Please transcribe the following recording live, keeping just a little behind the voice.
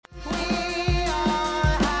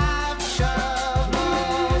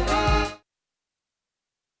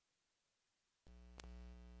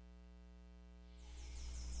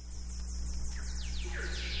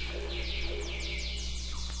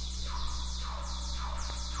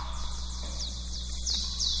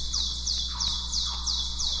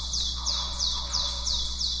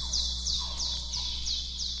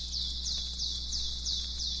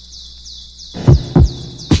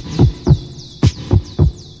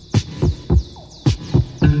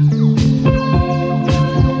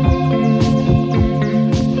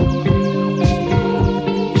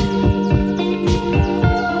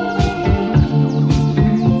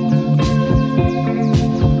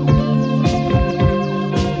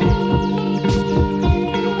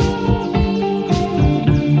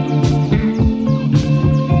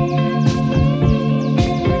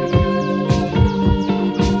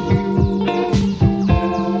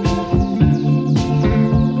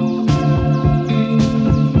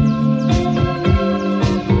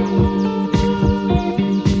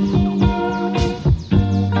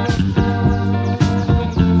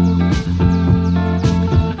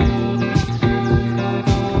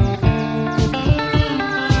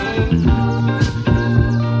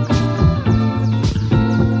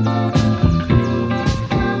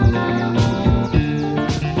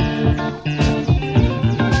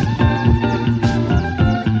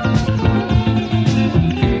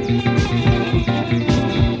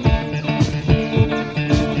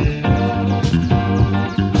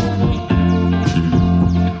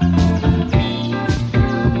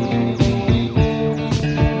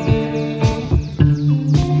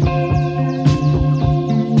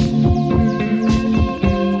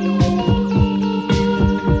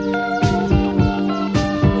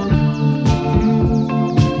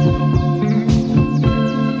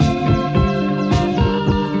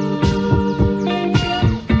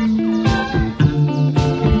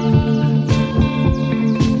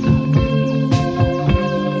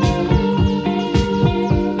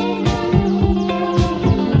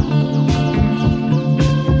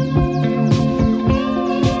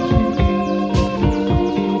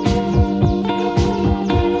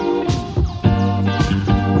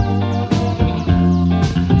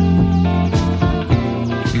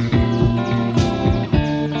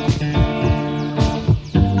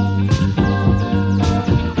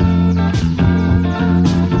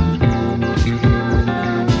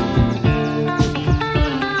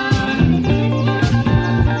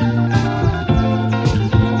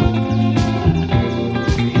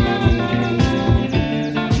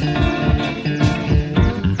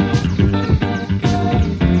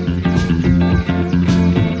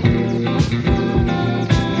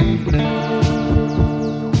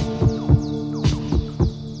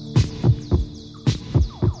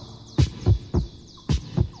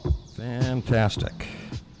Fantastic.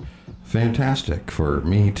 Fantastic for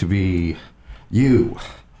me to be you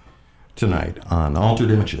tonight on Altered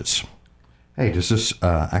Images. Hey, does this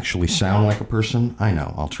actually sound like a person? I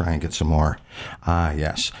know, I'll try and get some more.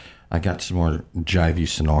 Yes, I got some more jivey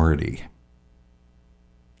sonority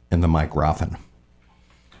in the microphone.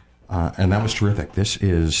 And that was terrific. This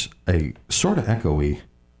is a sort of echoey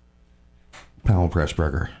Powell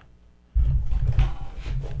Pressburger.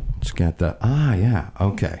 Let's get the, yeah,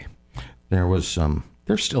 okay. There's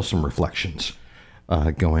still some reflections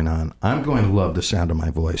going on. I'm going to love the sound of my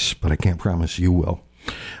voice, but I can't promise you will.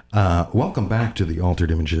 Welcome back to the Altered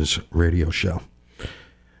Images radio show.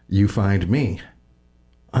 You find me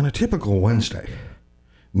on a typical Wednesday,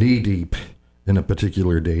 knee-deep in a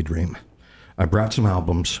particular daydream. I brought some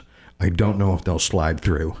albums. I don't know if they'll slide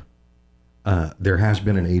through. There has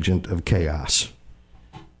been an agent of chaos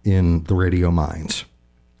in the radio mines.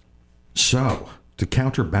 So, to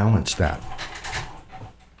counterbalance that,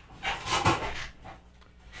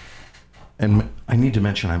 and I need to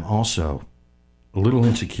mention I'm also a little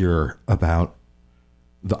insecure about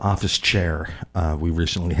the office chair. We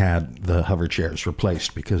recently had the hover chairs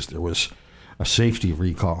replaced because there was a safety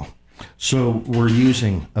recall. So we're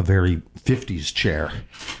using a very 50s chair.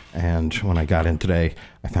 And when I got in today,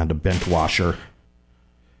 I found a bent washer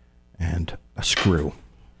and a screw.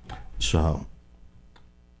 So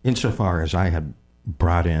insofar as I had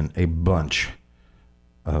brought in a bunch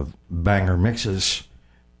of banger mixes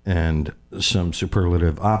and some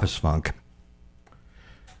superlative office funk,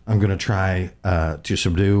 I'm going to try to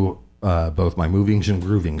subdue both my movings and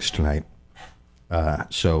groovings tonight.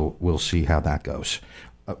 So we'll see how that goes.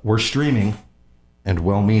 We're streaming and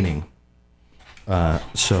well-meaning.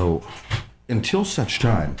 So until such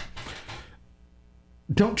time,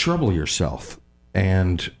 don't trouble yourself.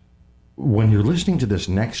 And when you're listening to this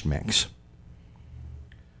next mix,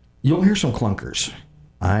 you'll hear some clunkers.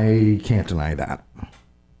 I can't deny that.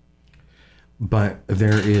 But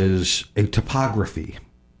there is a topography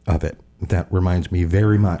of it that reminds me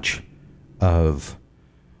very much of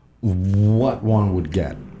what one would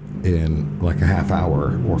get in like a half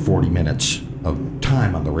hour or 40 minutes of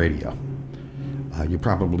time on the radio. You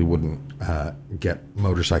probably wouldn't get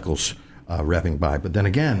motorcycles revving by, but then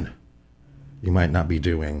again, you might not be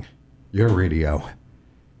doing your radio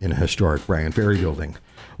in a historic Brian Ferry building,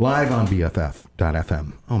 live on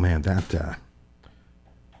BFF.FM. Oh man, that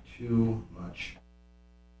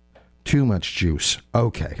too much juice.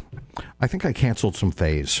 Okay, I think I canceled some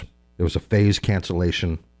phase. There was a phase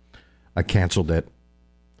cancellation. I canceled it.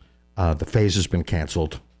 The phase has been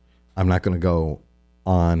canceled. I'm not going to go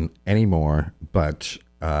on anymore, but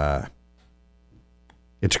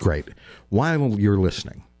it's great. While you're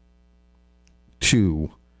listening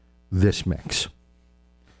to this mix,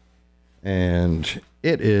 and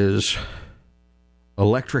it is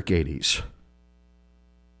Electric 80s,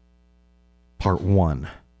 Part 1,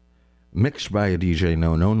 mixed by a DJ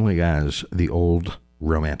known only as the Old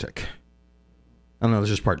Romantic. Oh no,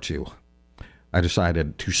 this is Part 2. I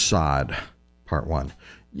decided to sod Part 1.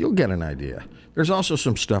 You'll get an idea. There's also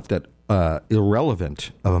some stuff that,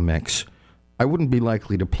 irrelevant of a mix, I wouldn't be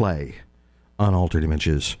likely to play on Altered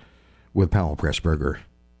Images with Powell Pressburger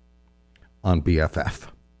on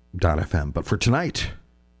BFF.FM. But for tonight,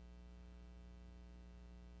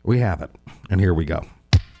 we have it. And here we go.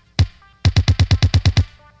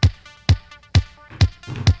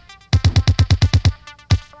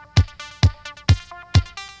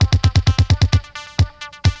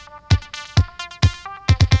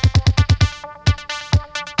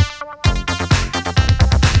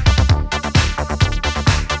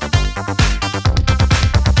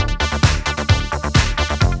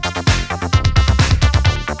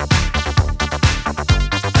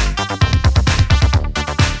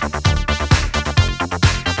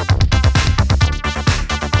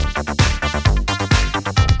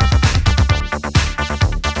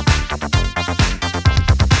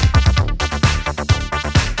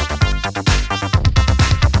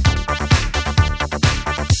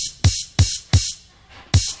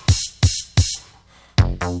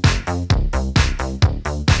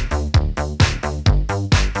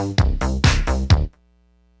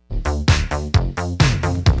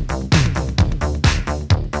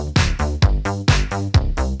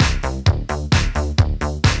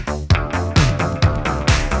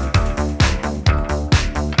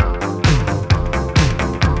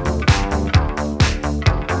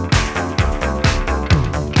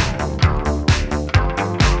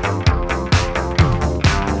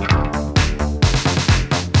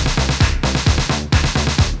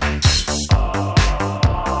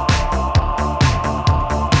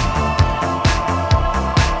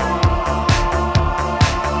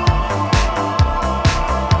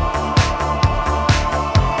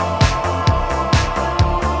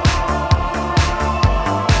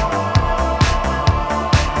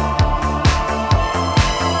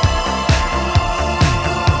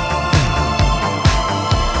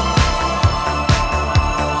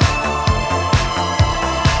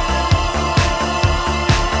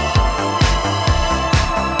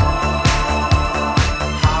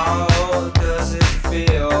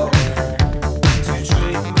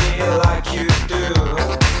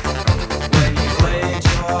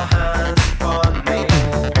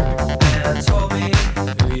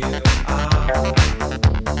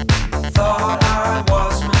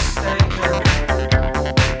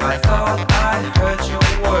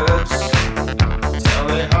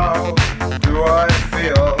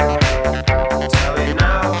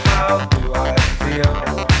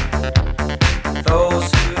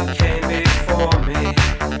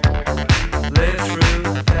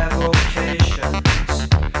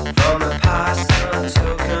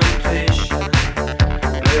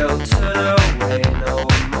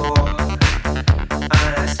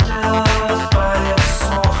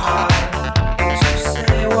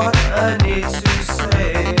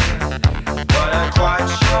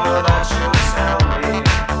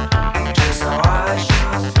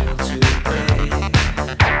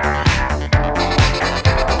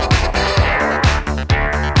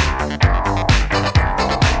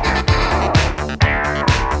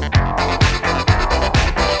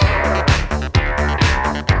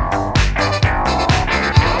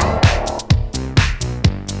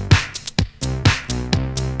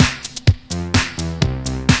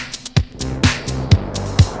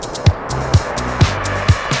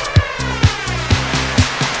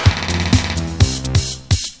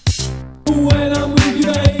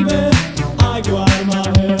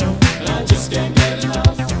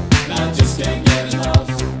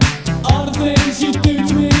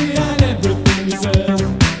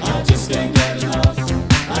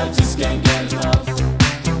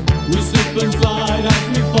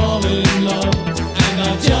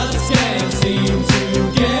 can't seem to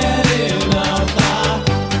get enough.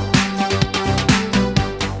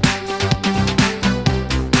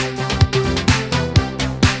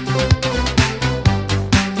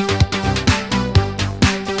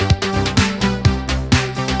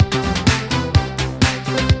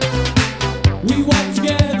 We walk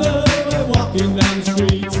together, walking down the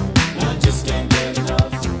street. I just can't get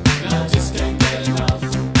enough. I just can't get enough.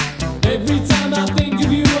 Every time I think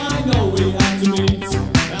of you, I know we have to meet.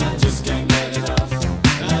 I just can't get enough.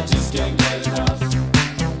 I just can't get enough.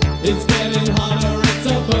 It's getting hotter, it's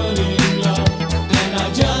a burning love, and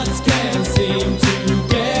I just can't seem to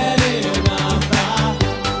get enough.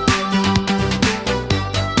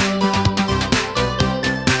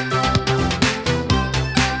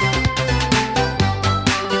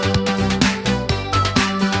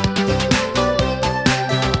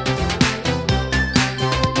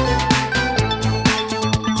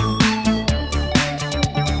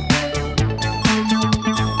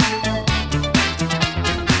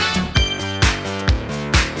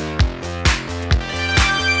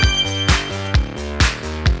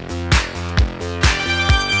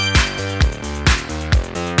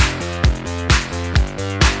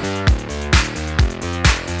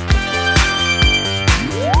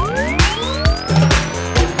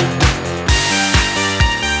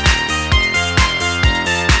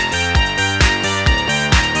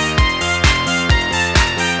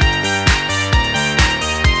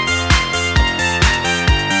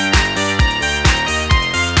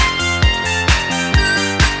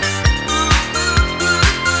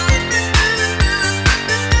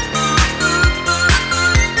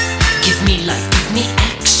 Give me life, give me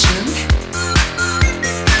action.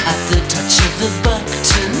 At the touch of a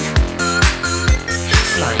button,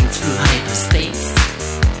 flying through hyperspace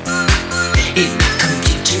in a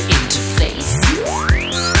computer interface.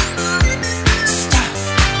 Stop.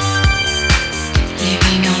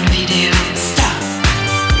 Living on video. Stop.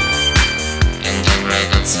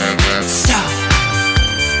 Integrated circuits. Stop.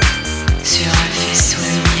 Sur un faisceau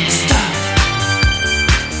lumière. Stop.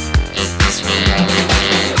 Is this reality?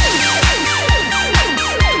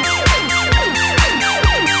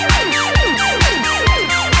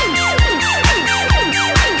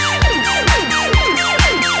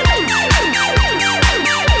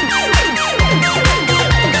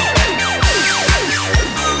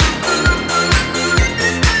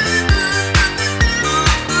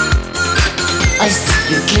 I see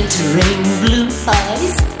your glittering blue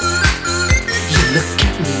eyes. You look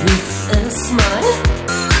at me with a smile.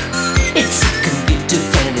 It's a computer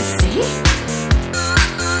fantasy.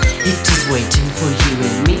 It is waiting for you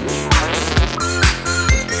and me.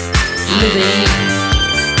 Living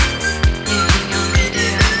Living on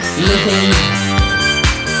video.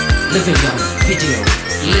 Living on video.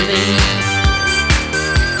 Living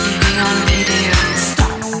Living on video. Stop.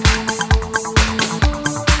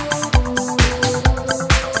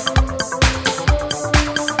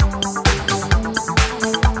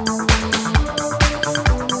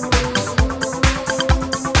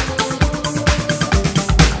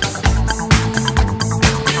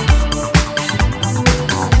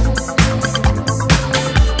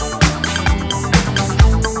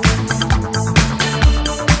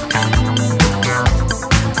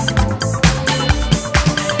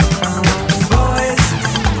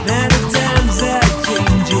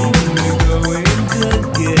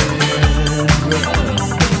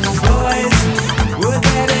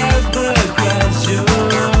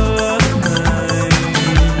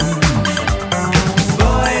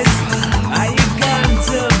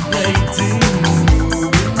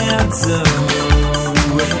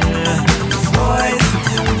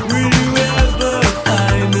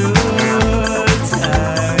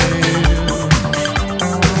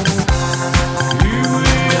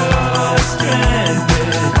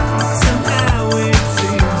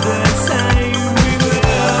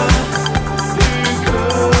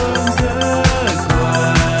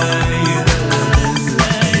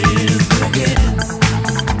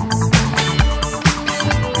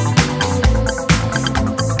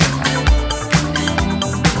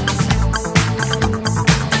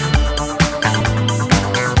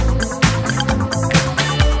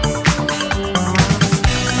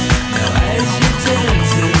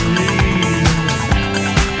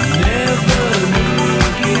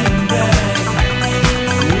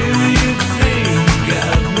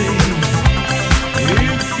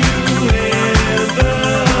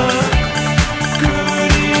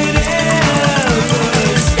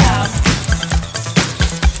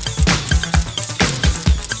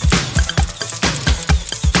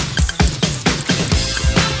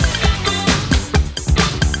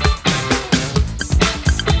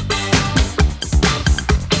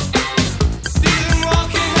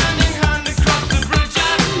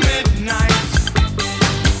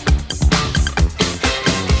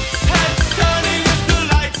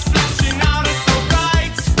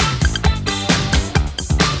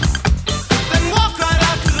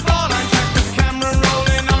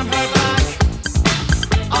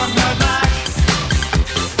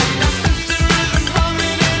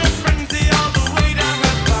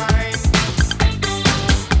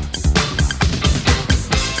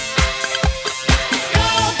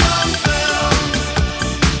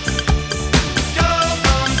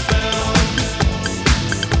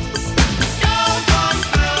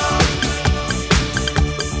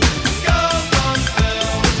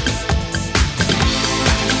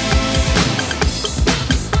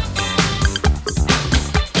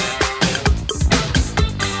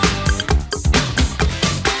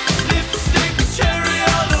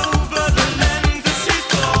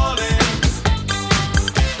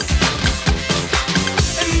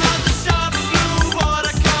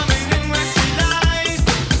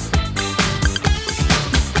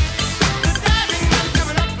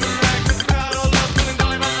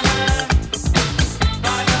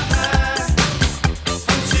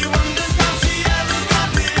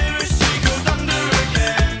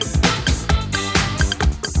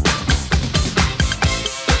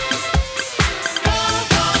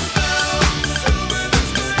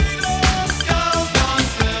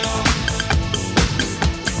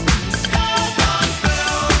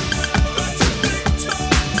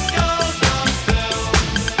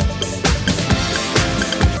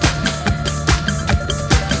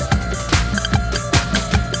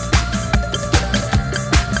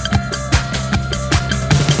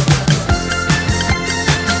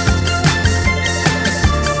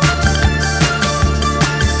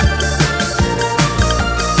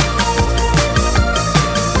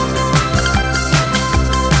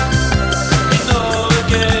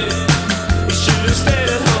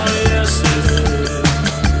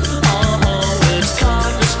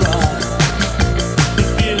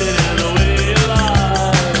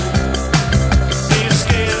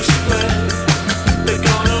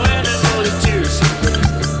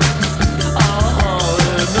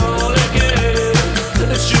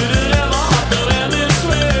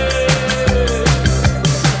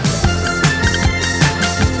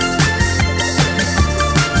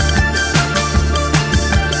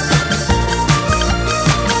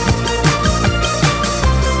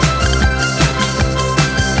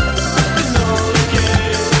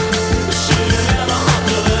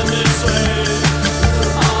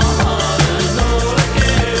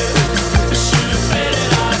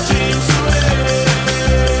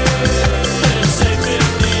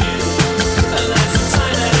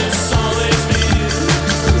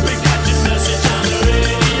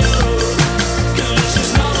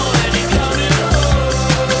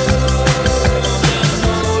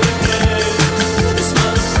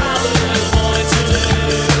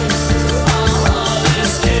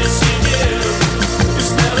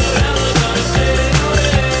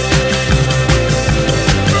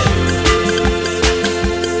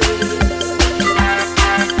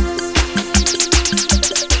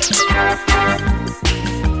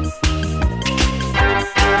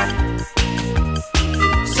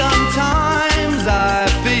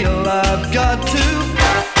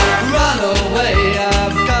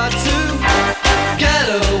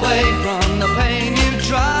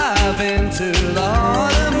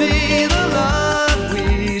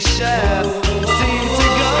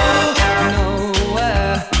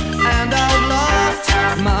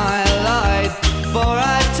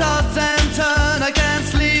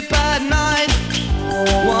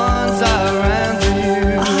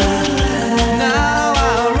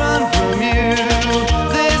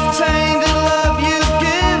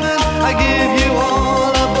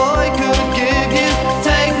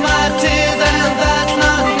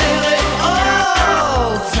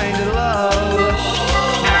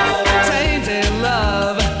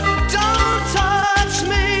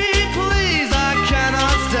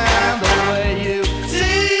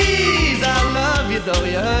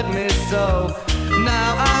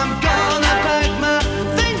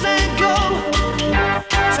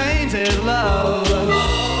 love.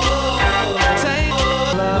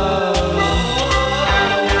 Tainted love.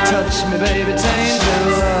 Touch me, baby, tainted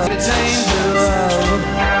love. Tainted love.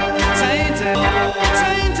 Tainted,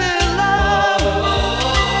 tainted love.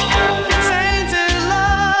 Tainted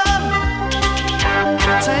love.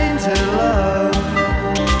 Tainted love.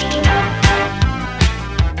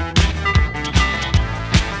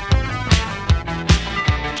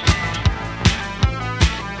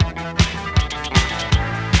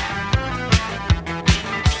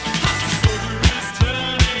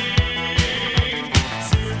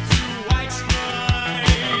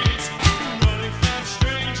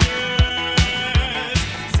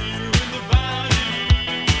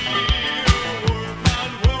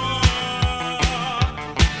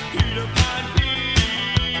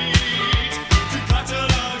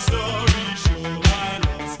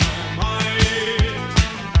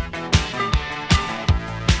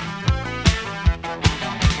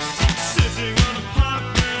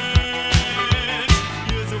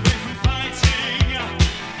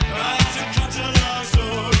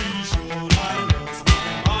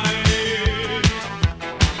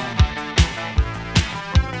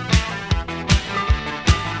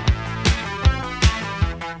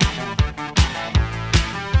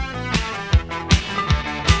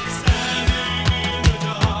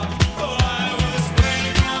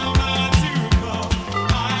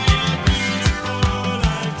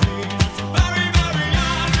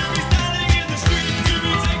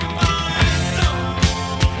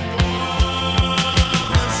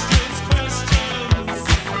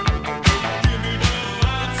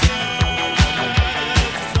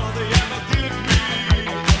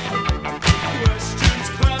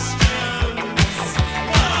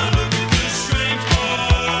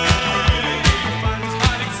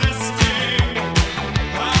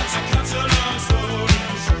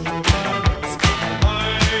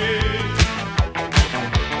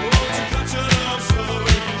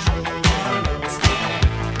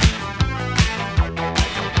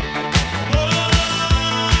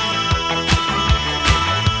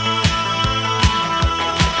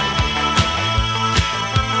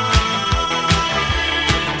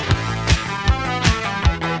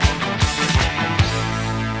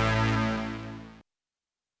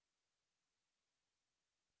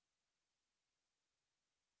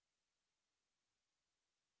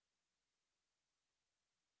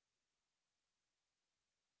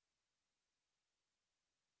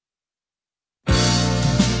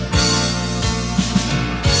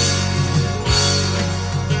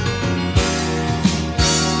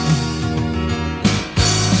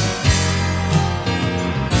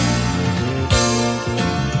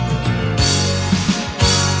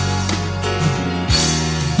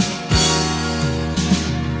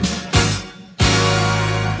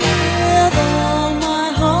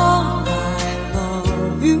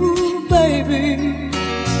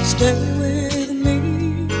 Stay with me,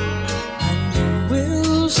 and you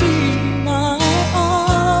will see my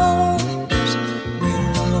arms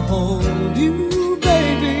will hold you,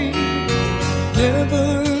 baby. Never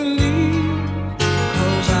leave,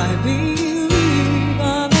 'cause I believe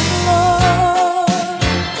I'm in love.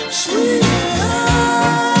 Sweet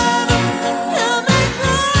love, you make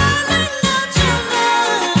running out your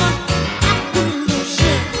love. I feel the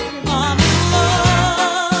shame, I'm in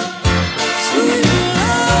love. Sweet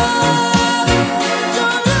love.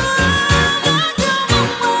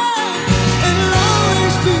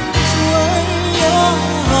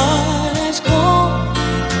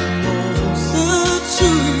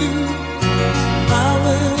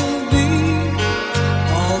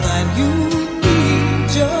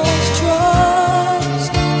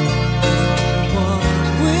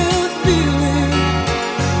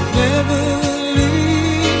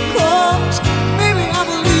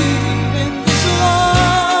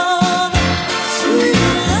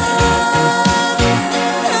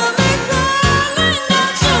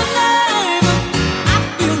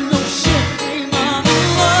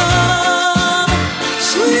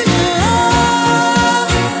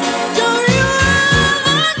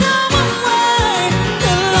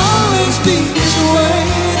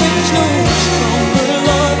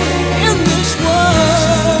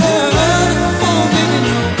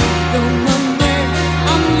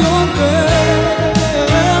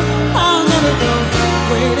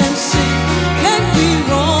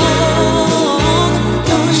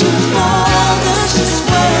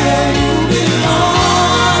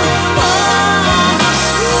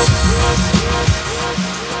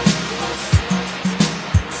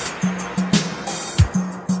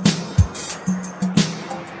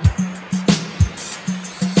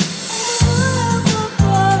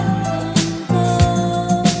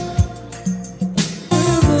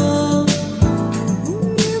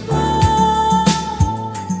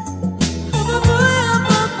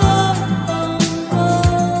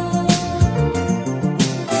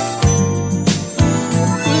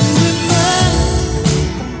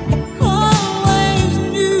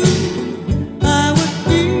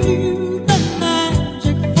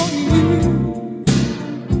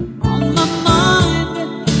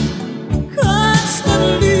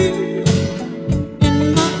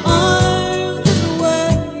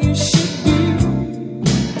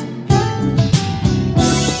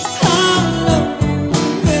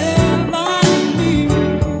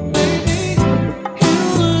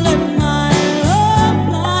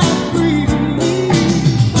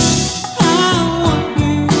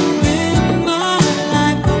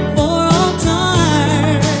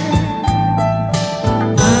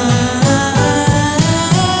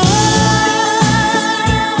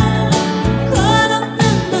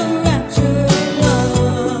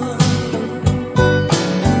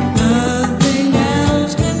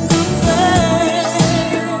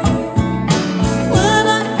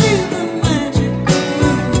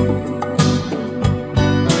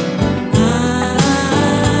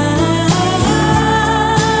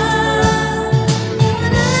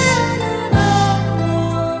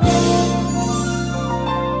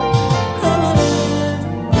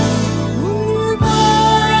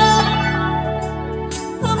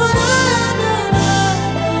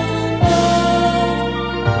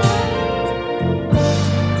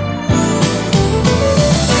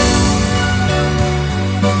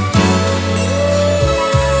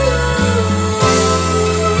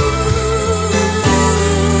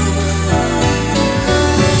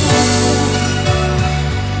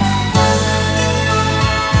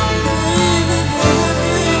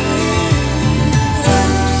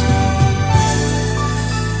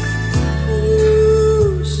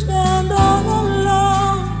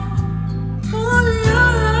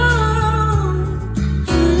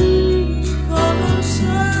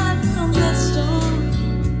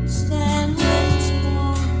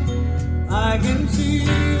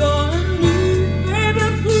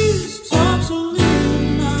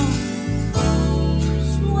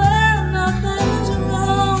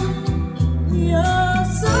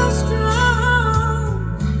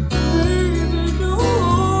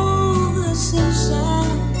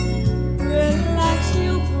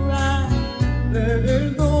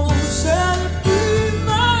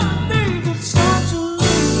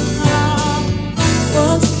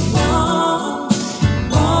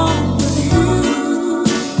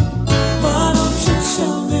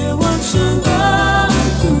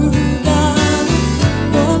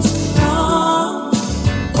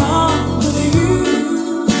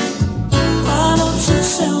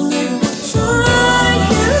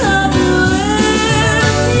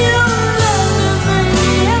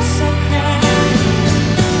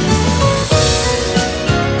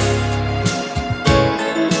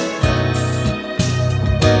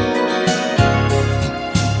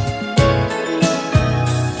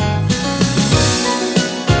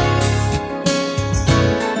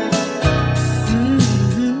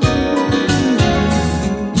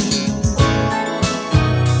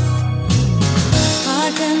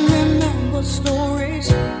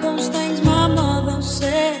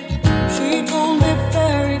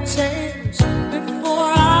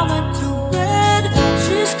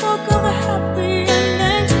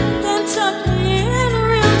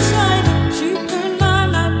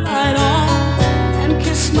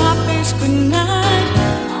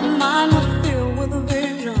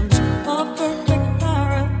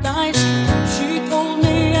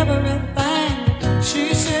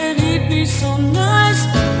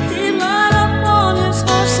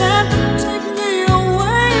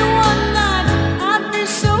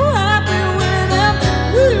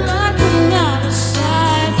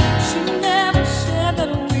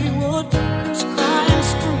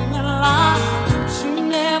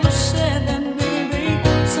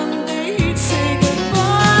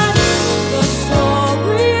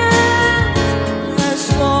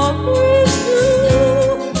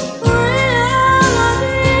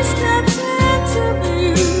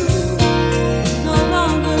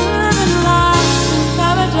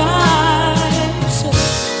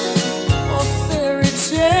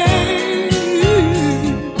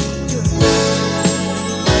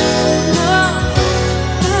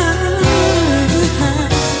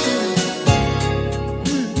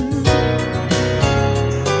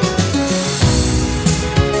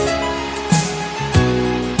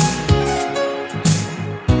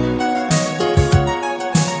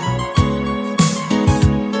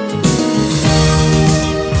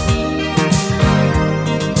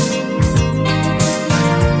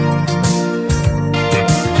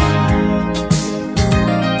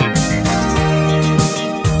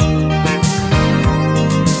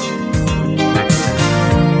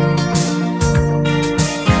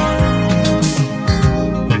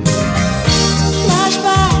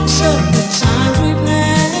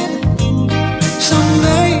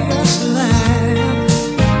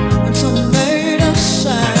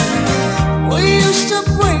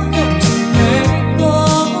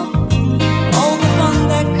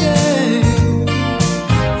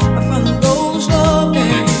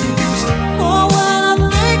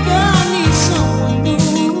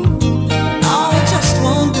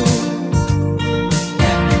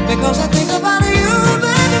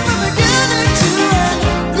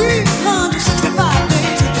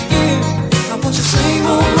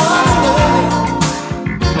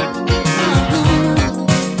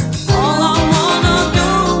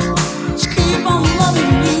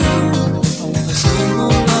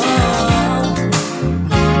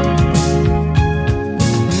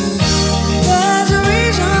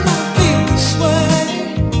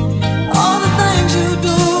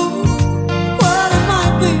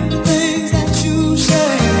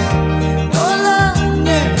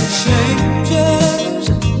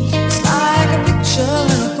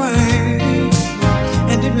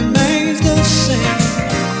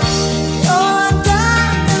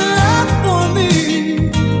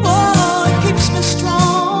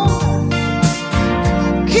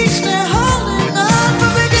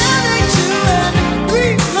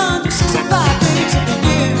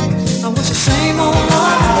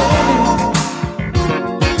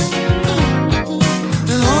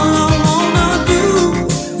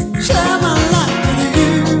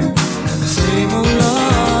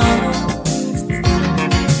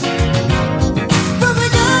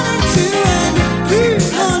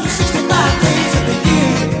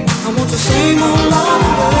 same old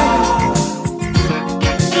love,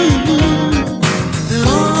 baby. And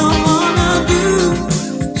all I wanna do,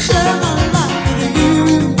 share my life with you.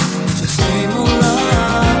 It's the same old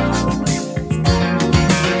love.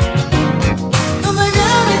 Come and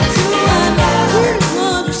get it to an end.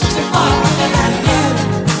 365 days a year.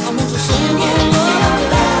 I want the same old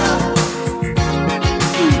love.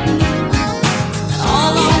 And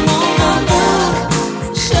all I wanna do,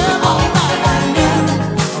 share my life with you.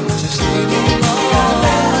 I want the same old love.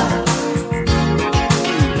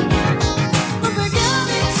 Come and get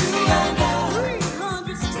it to an end.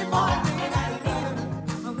 365 days a year.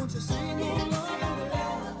 I want the same old love.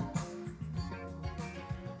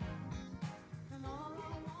 And all I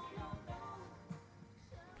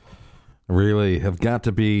Really have got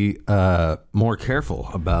to be more careful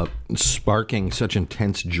about sparking such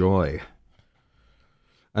intense joy.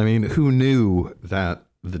 I mean, who knew that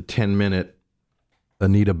the 10-minute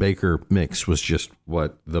Anita Baker mix was just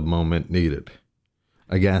what the moment needed?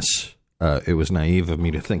 I guess it was naive of me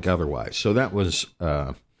to think otherwise. So that was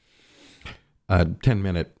a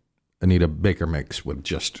 10-minute Anita Baker mix with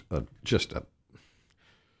just a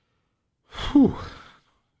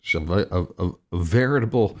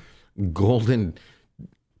veritable golden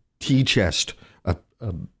tea chest. It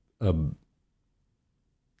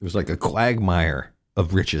was like a quagmire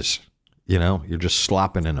of riches. You know, you're just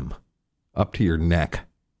slopping in them up to your neck.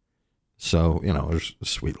 So, you know, there's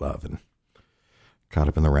sweet love and caught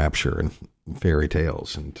up in the rapture and fairy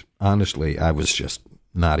tales. And honestly, I was just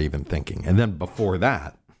not even thinking. And then before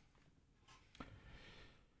that,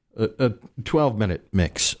 a 12-minute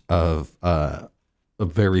mix of a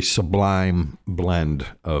very sublime blend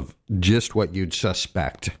of just what you'd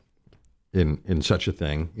suspect in such a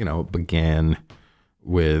thing. You know, it began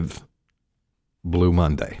with Blue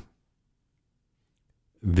Monday,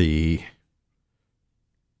 the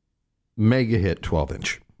mega hit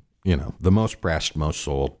 12-inch, you know, the most pressed, most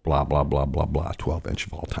sold, blah, blah, blah, blah, blah, 12-inch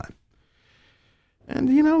of all time. And,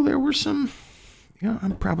 you know, there were some, you know,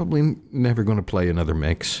 I'm probably never going to play another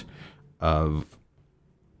mix of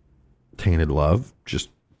Tainted Love just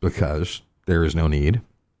because there is no need.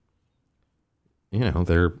 You know,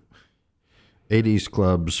 they're 80s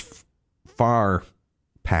clubs far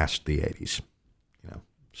past the 80s, you know,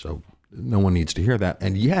 so no one needs to hear that.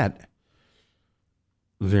 And yet,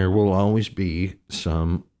 there will always be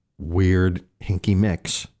some weird, hinky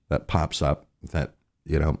mix that pops up that,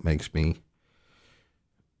 you know, makes me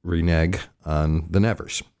renege on the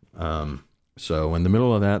nevers. So in the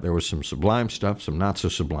middle of that, there was some sublime stuff, some not so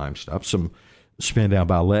sublime stuff, some Spandau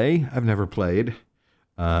Ballet I've never played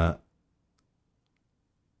in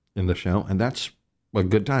the show, and that's a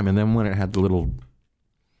good time. And then when it had the little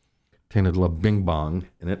Tainted Love Bing Bong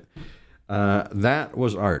in it, that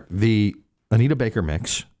was art. The Anita Baker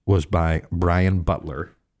mix was by Brian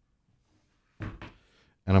Butler, and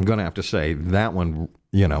I'm going to have to say that one,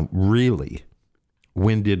 you know, really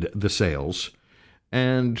winded the sails.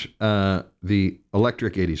 And the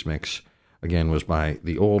Electric 80s mix, again, was by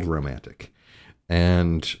The Old Romantic.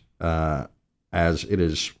 And as it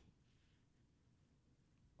is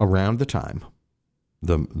around the time,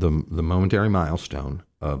 the momentary milestone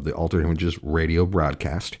of the Altered Images radio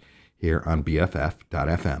broadcast here on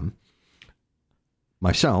BFF.FM,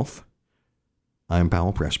 myself, I'm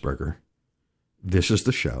Powell Pressburger. This is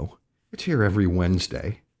the show. It's here every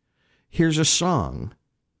Wednesday. Here's a song.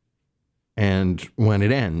 And when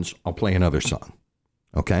it ends, I'll play another song,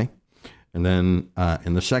 okay? And then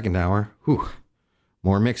in the second hour,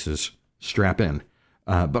 more mixes, strap in.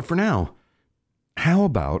 But for now, how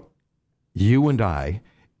about you and I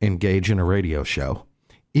engage in a radio show,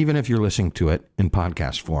 even if you're listening to it in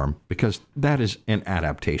podcast form, because that is an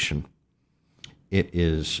adaptation. It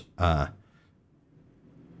is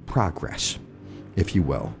progress, if you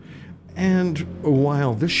will. And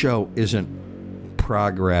while this show isn't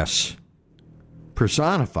progress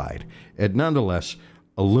personified, it nonetheless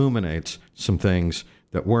illuminates some things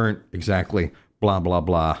that weren't exactly blah, blah,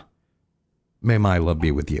 blah. May my love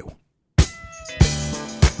be with you.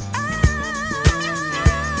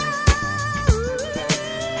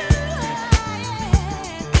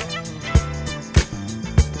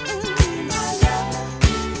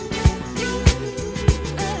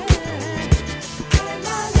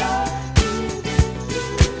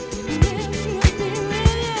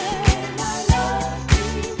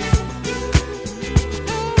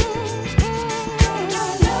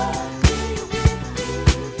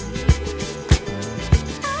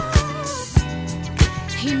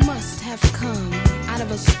 He must have come out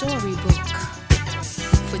of a storybook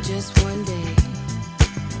for just one day.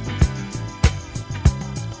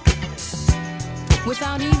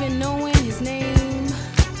 Without even knowing his name,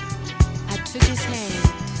 I took his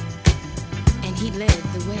hand and he led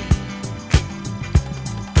the way.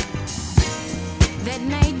 That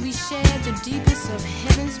night we shared the deepest of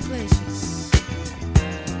heaven's pleasures.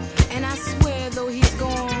 And I swear though he's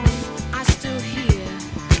gone, I still hear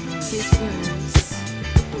his words.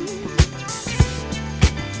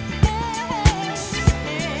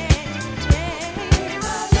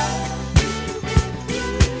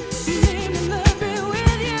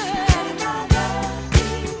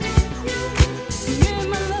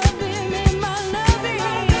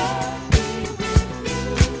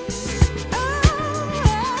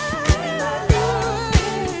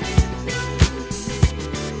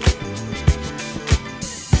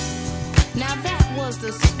 Now that was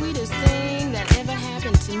the sweetest thing that ever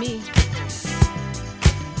happened to me.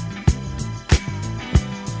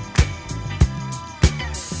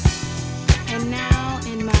 And now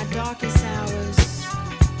in my darkest hours,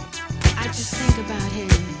 I just think about him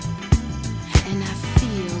and I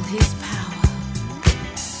feel his power.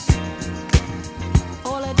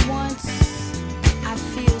 All at once, I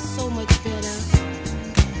feel so much better.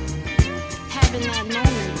 Having that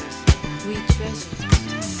moment we treasure.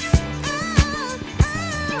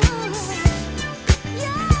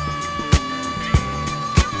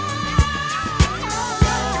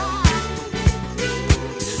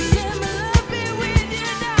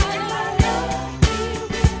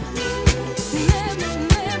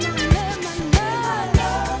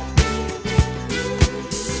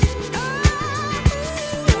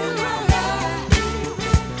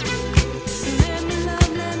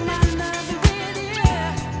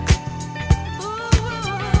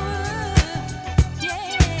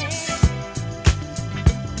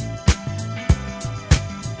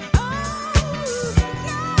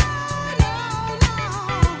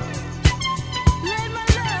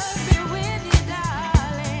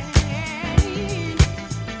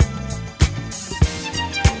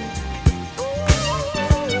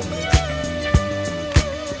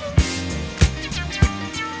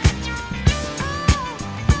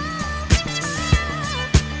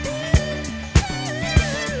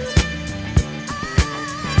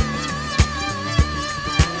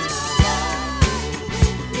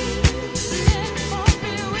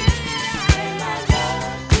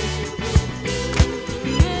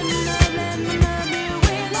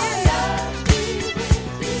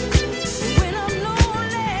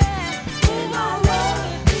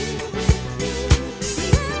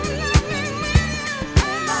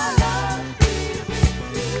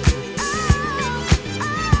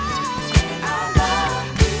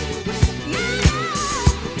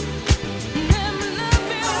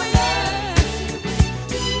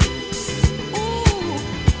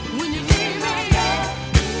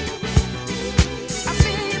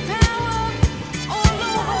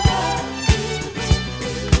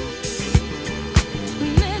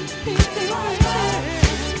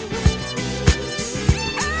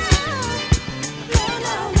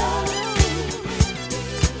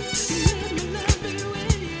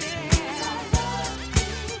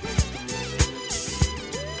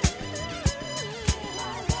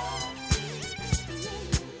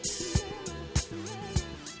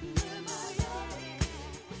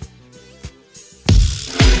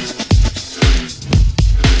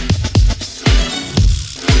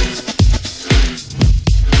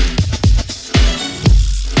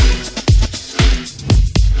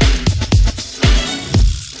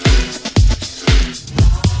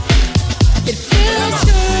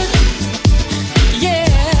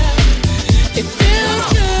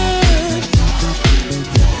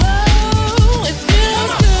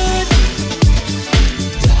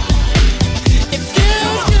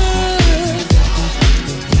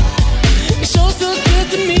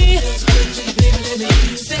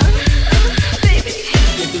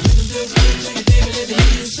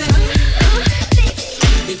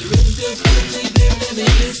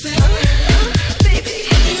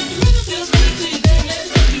 Baby,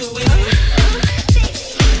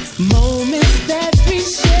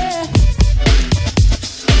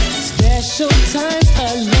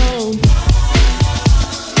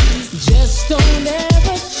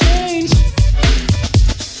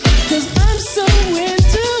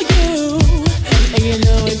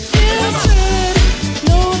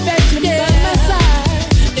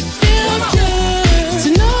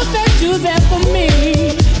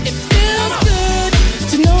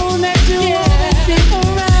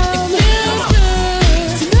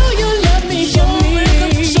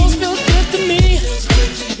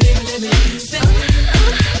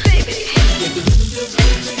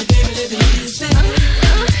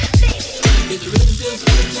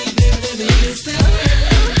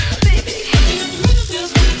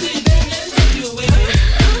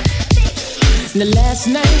 The last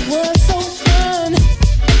night was so fun,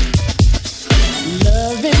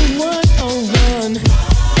 loving one on one.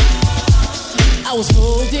 I was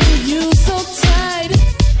holding you so tight.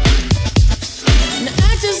 Now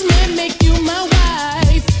I just might make you my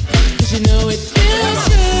wife, 'cause you know it feels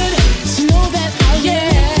good to know that I'll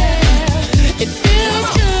yeah. It feels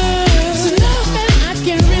good to know that I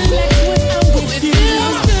can relax when I'm with you. It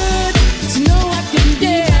feels good to know I can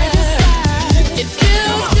yeah. It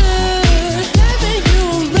feels good having you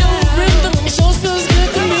around. Your rhythm, it sure feels good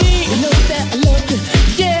to me. You know that I love you,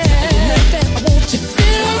 yeah. You know that I want you.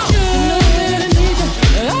 Feels good. You know that I need you.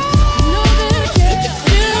 You know that I care. It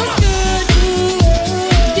feels good,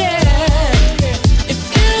 yeah. It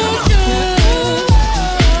feels good.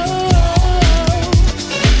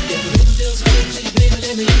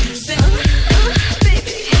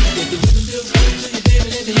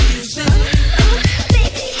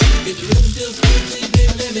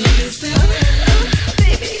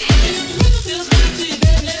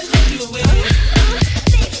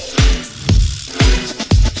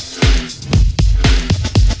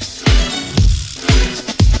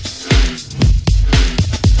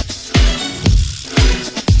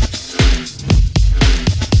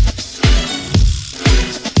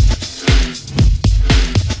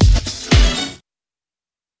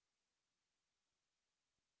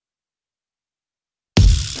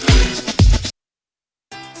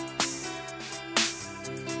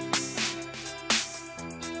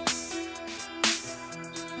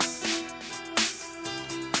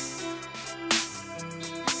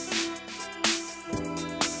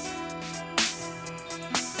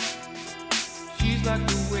 She's like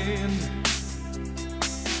the wind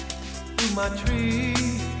through my tree.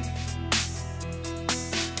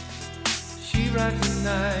 She rides the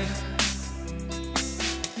night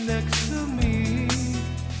next to me.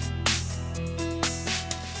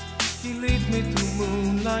 She leads me through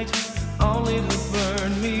moonlight, only to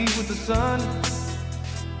burn me with the sun.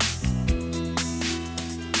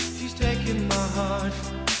 She's taking my heart,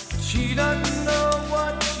 she doesn't know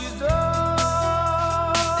what she's done.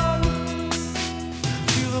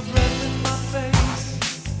 Feel her breath in my face,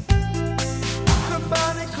 her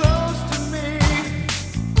body close to me.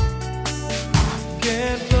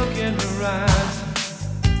 Can't look in her eyes,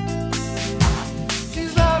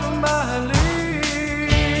 she's out of my league.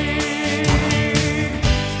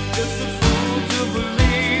 Just a fool to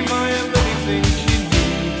believe I am anything she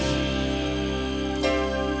needs.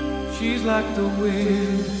 She's like the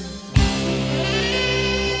wind.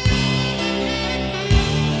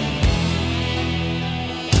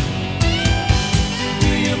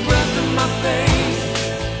 Feel your breath in my face,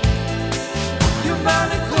 your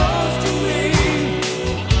body close to me.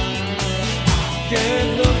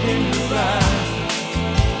 Can't look in your eyes,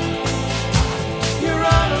 you're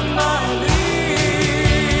out of my league.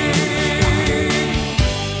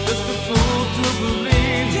 Just a fool to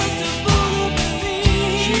believe, just a fool to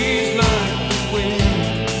believe. She's like the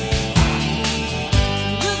wind.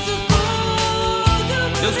 Just a fool to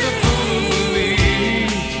believe, just a fool to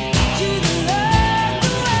believe. She's like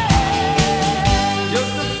the wind.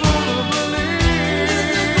 Just a fool to believe.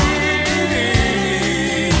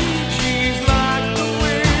 She's like the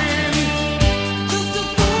wind. Just a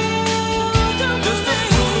fool to believe. Just a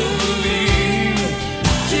fool to believe.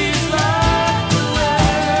 She's like the wind.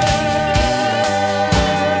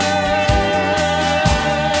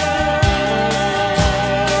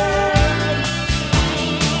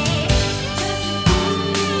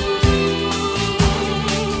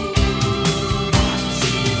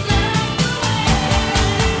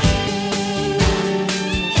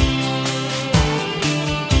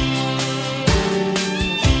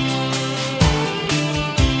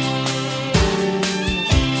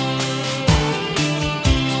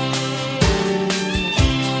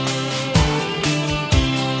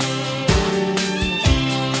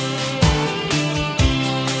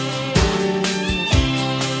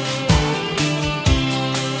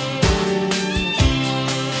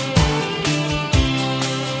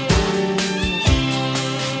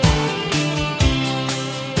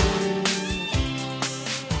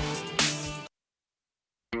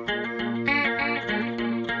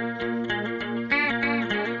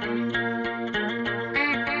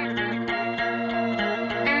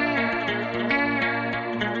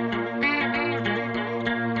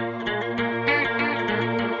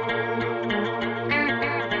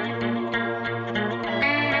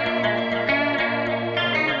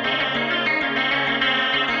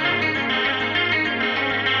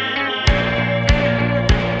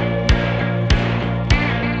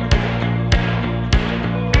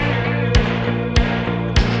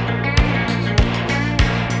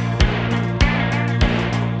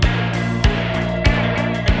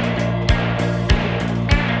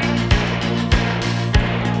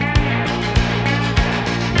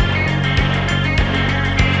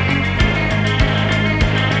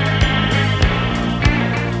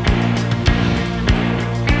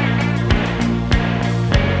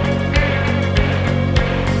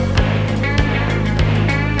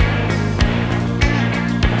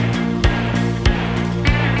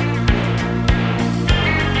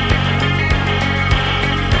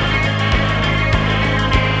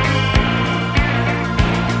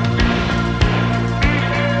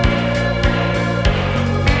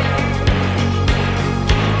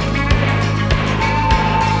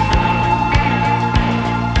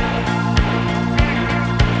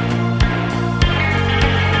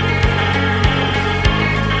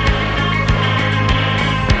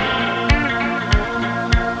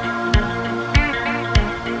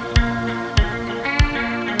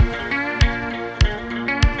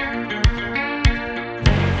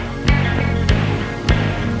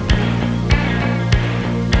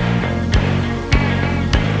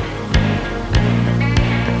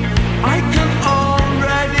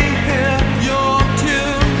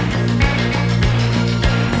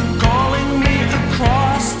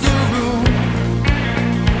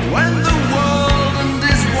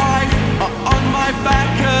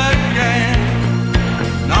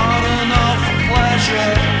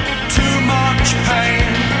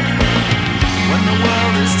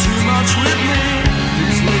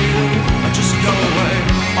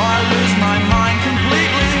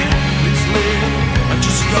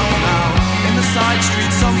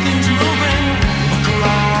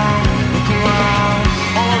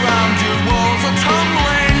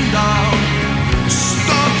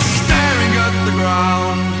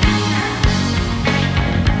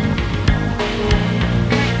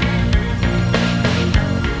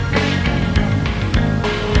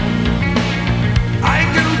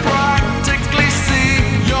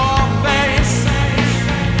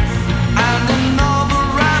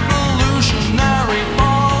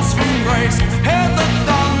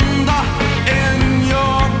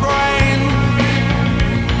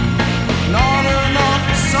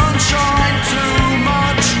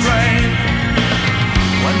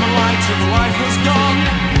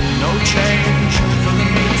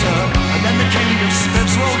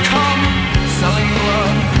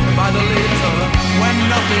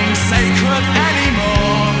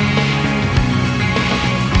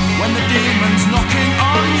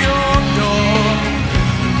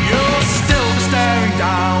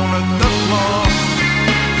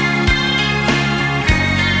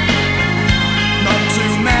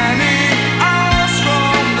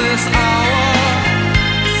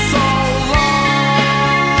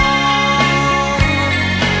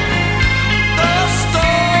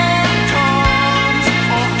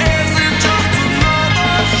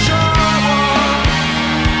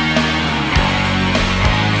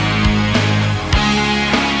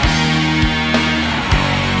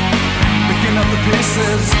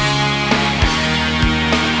 pieces.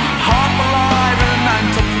 Half alive in a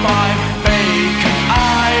 9 to 5, vacant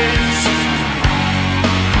eyes.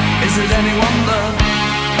 Is it any wonder?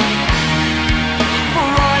 For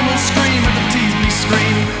I will scream at the TV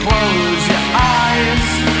screen. Close your eyes.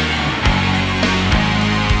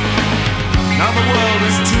 Now the world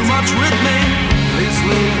is too much with me. Please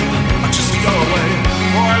leave, or just go away,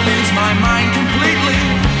 or I lose my mind completely.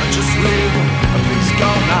 Or just leave, or please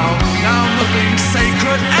go now. Now nothing's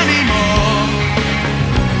sacred anymore.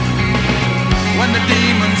 When the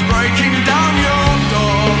demon's breaking down your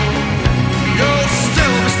door, you'll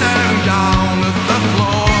still be staring down at the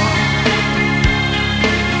floor.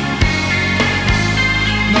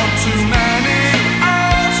 Not too many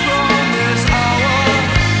hours from this hour.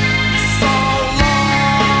 So long.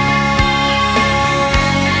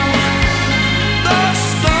 The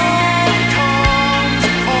storm comes,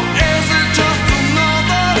 or is it just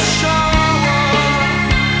another shower?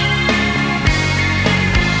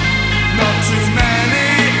 Not too many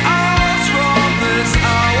hours from this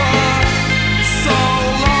hour. So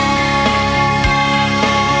long.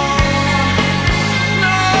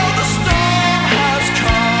 Now the storm has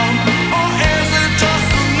come, or is it just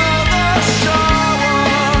another shower?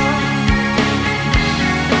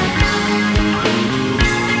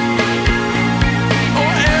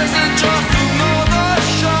 Or is it just another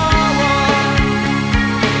shower?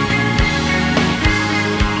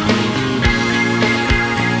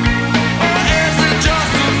 Or is it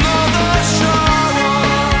just another shower?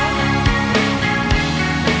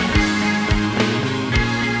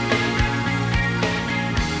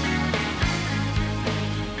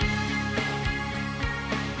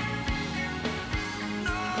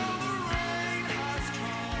 Now the rain has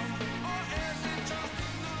come, or is it just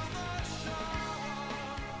another shower?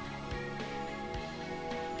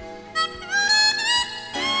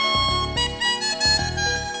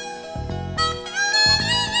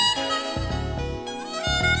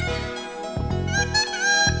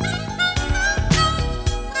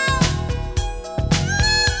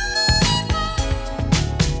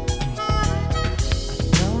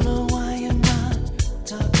 Don't know why you're not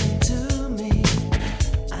talking to me.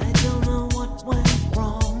 I don't know what went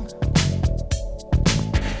wrong.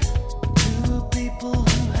 Two people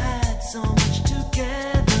who had so much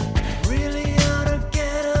together really ought to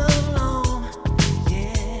get along.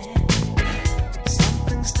 Yeah,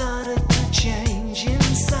 something started to change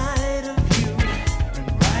inside of you, and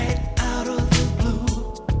right out of the blue,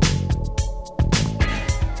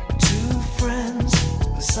 two friends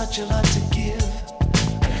with such a lot to give.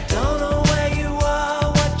 Don't know where you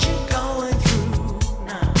are, what you're going through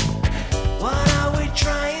now. What are we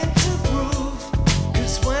trying to prove?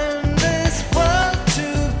 'Cause when this world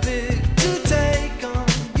too big to take on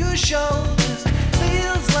your shoulders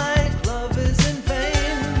feels like love is in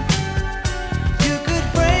vain, you could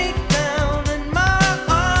break down in my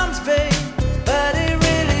arms, babe, but it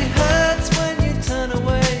really hurts when you turn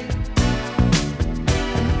away.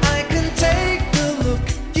 I can take the look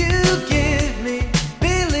you give me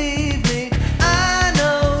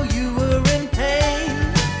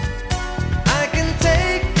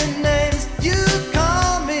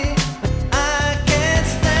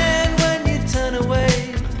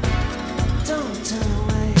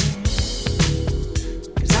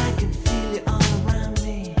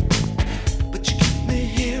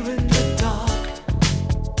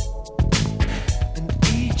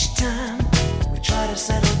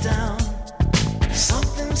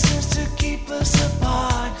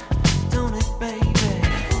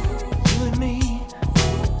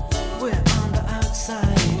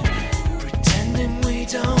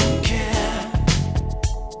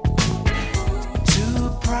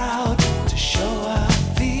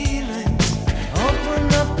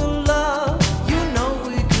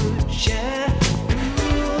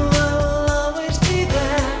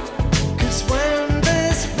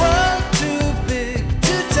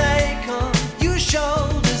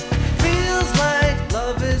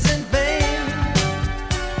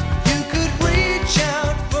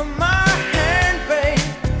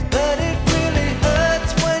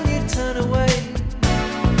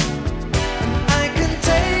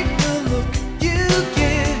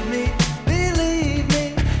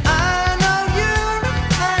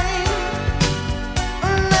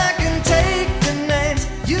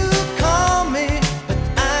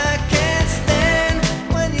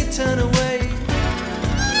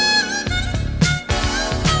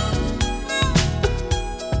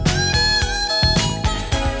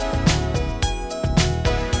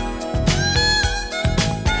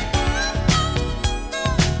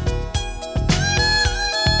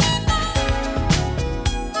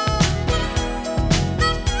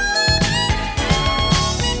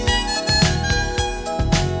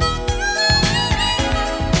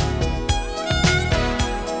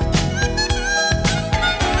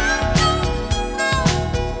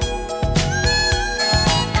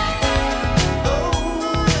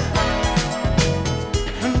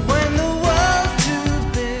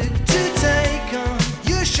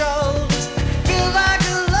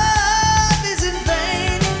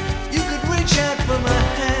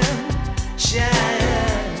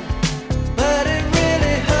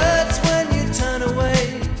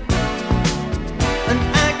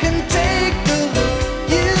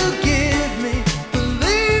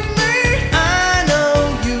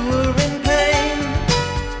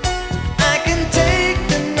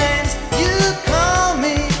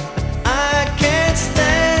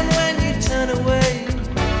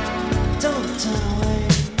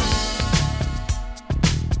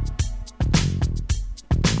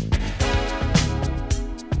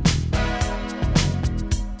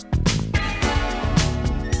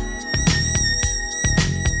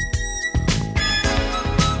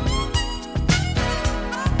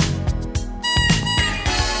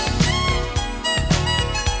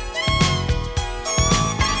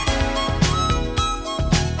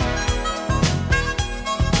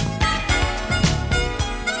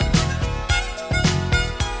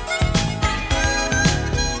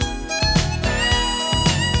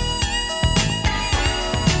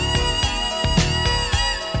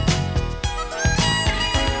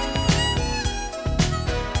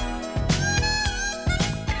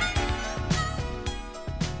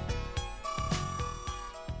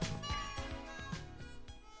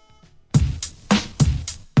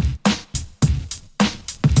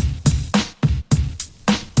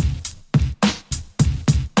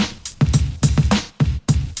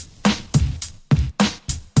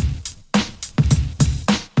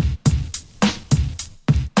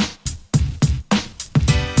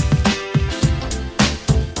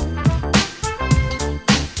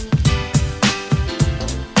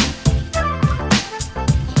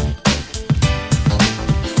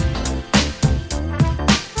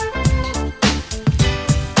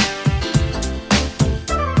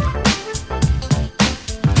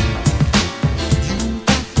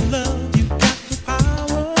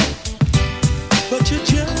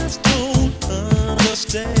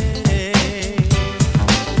stay.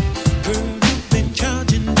 Girl, you've been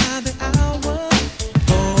charging by the hour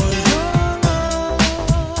for your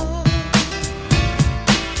love.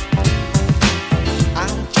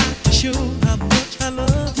 I'll try to show how much I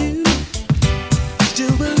love you.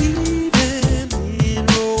 Still believing in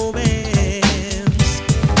romance.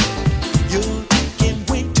 You're taking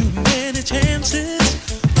way too many chances.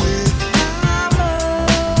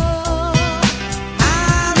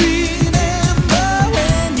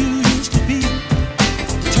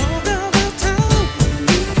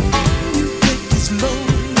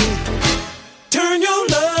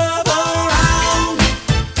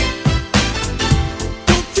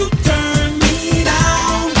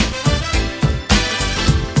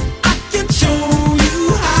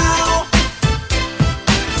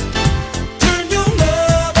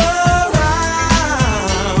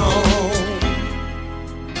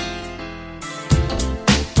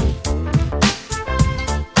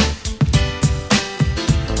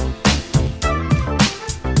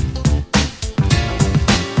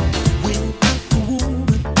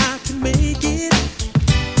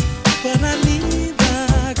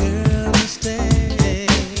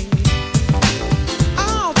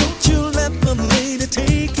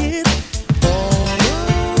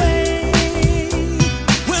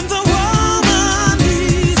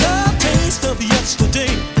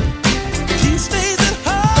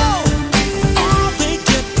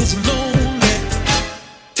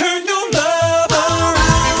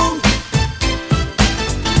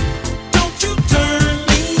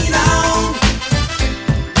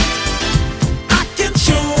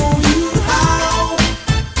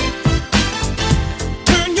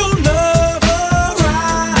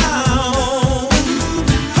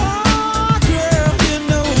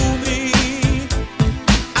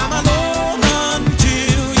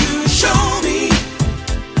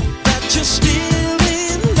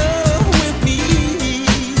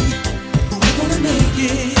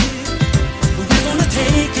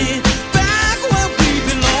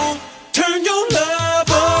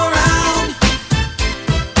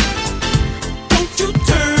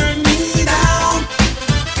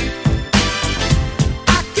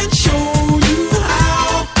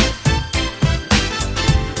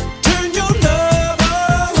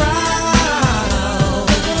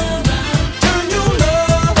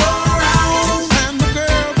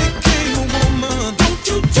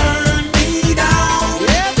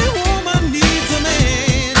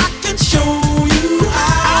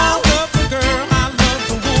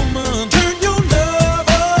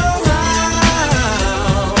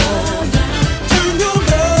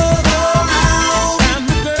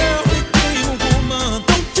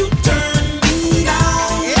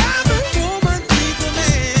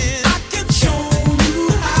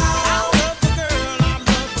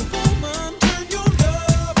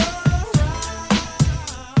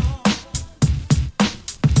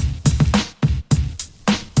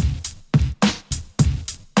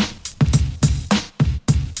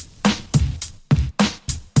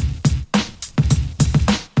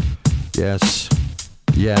 Yes,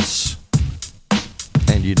 yes,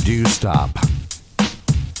 and you do stop.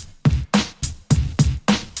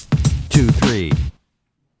 2, 3.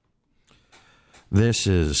 This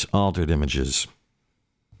is Altered Images.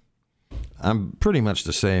 I'm pretty much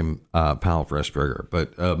the same Powell Pressburger,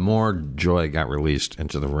 but more joy got released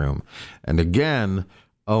into the room. And again,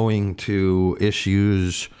 owing to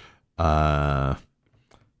issues ever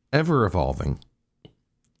evolving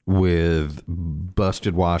with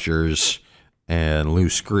busted washers and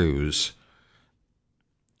loose screws,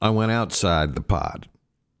 I went outside the pod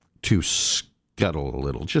to scuttle a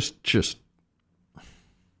little. Just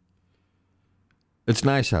it's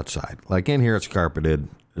nice outside. Like in here, it's carpeted.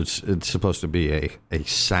 It's supposed to be a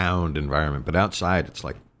sound environment, but outside it's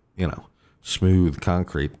like, smooth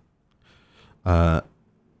concrete,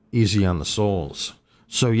 easy on the soles.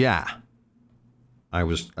 So yeah, I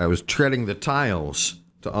was treading the tiles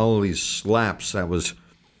to all of these slaps. That was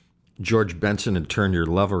George Benson and Turn Your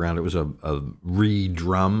Love Around. It was a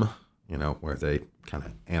re-drum, where they kind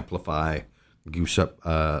of amplify, goose up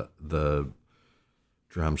the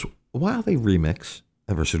drums while they remix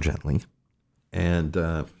ever so gently. And,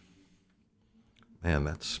 man,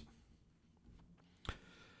 that's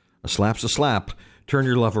a slap's a slap. Turn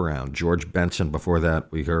Your Love Around, George Benson. Before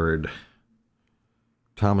that, we heard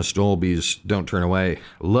Thomas Dolby's Don't Turn Away,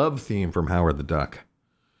 love theme from Howard the Duck.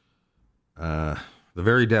 The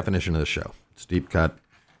very definition of the show. It's deep cut.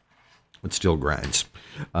 It still grinds.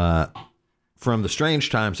 From the Strange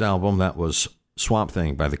Times album, that was Swamp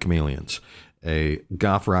Thing by the Chameleons, a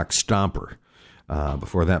goth rock stomper.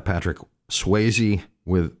 Before that, Patrick Swayze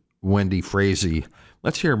with Wendy Frazee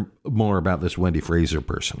let's hear more about this Wendy Fraser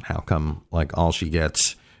person. How come, like, all she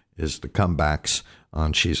gets is the comebacks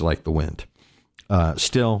on She's Like the Wind?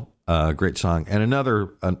 Still a great song. And another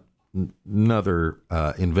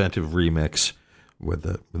inventive remix with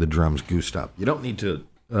the drums goosed up. You don't need to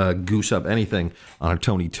goose up anything on a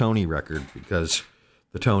Tony record because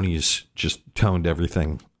the Tonys just toned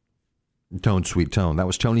everything. Tone, Sweet Tone. That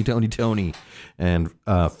was Tony, and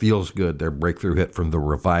Feels Good, their breakthrough hit from the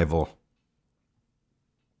Revival.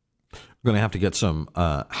 I'm going to have to get some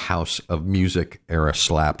House of Music era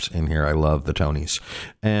slaps in here. I love the Tonys.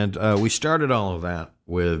 And we started all of that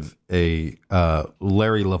with a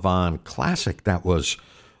Larry Levan classic. That was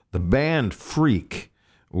the band Freak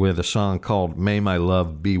with a song called May My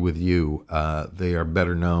Love Be With You. They are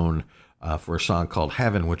better known for a song called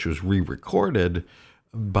Heaven, which was re-recorded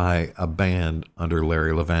by a band under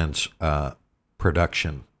Larry Levan's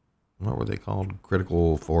production. What were they called?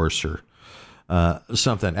 Critical Force or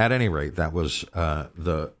something. At any rate, that was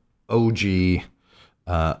the OG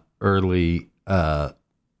early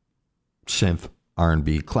synth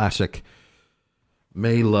R&B classic,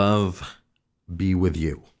 May Love Be With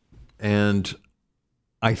You. And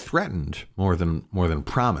I threatened more than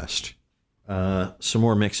promised some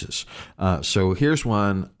more mixes. So here's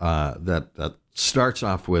one that starts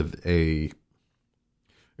off with it's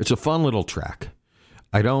a fun little track.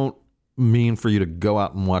 I don't mean for you to go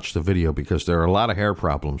out and watch the video because there are a lot of hair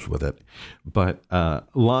problems with it. But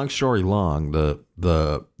long story long,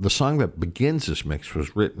 the song that begins this mix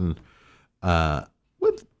was written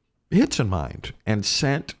with hits in mind and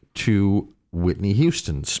sent to Whitney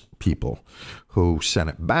Houston's people, who sent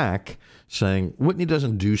it back saying Whitney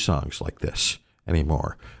doesn't do songs like this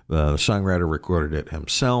anymore. The songwriter recorded it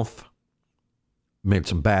himself, made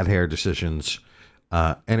some bad hair decisions,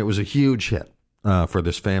 and it was a huge hit for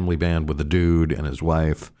this family band with the dude and his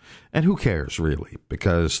wife. And who cares, really,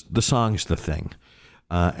 because the song's the thing.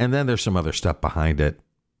 And then there's some other stuff behind it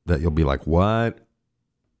that you'll be like, what?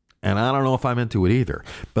 And I don't know if I'm into it either.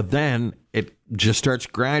 But then it just starts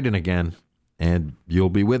grinding again, and you'll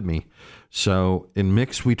be with me. So in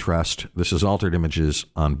Mix We Trust, this is Altered Images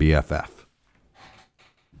on BFF.FM,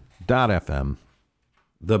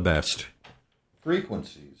 the best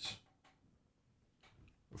frequencies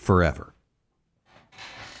forever.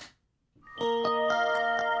 Thank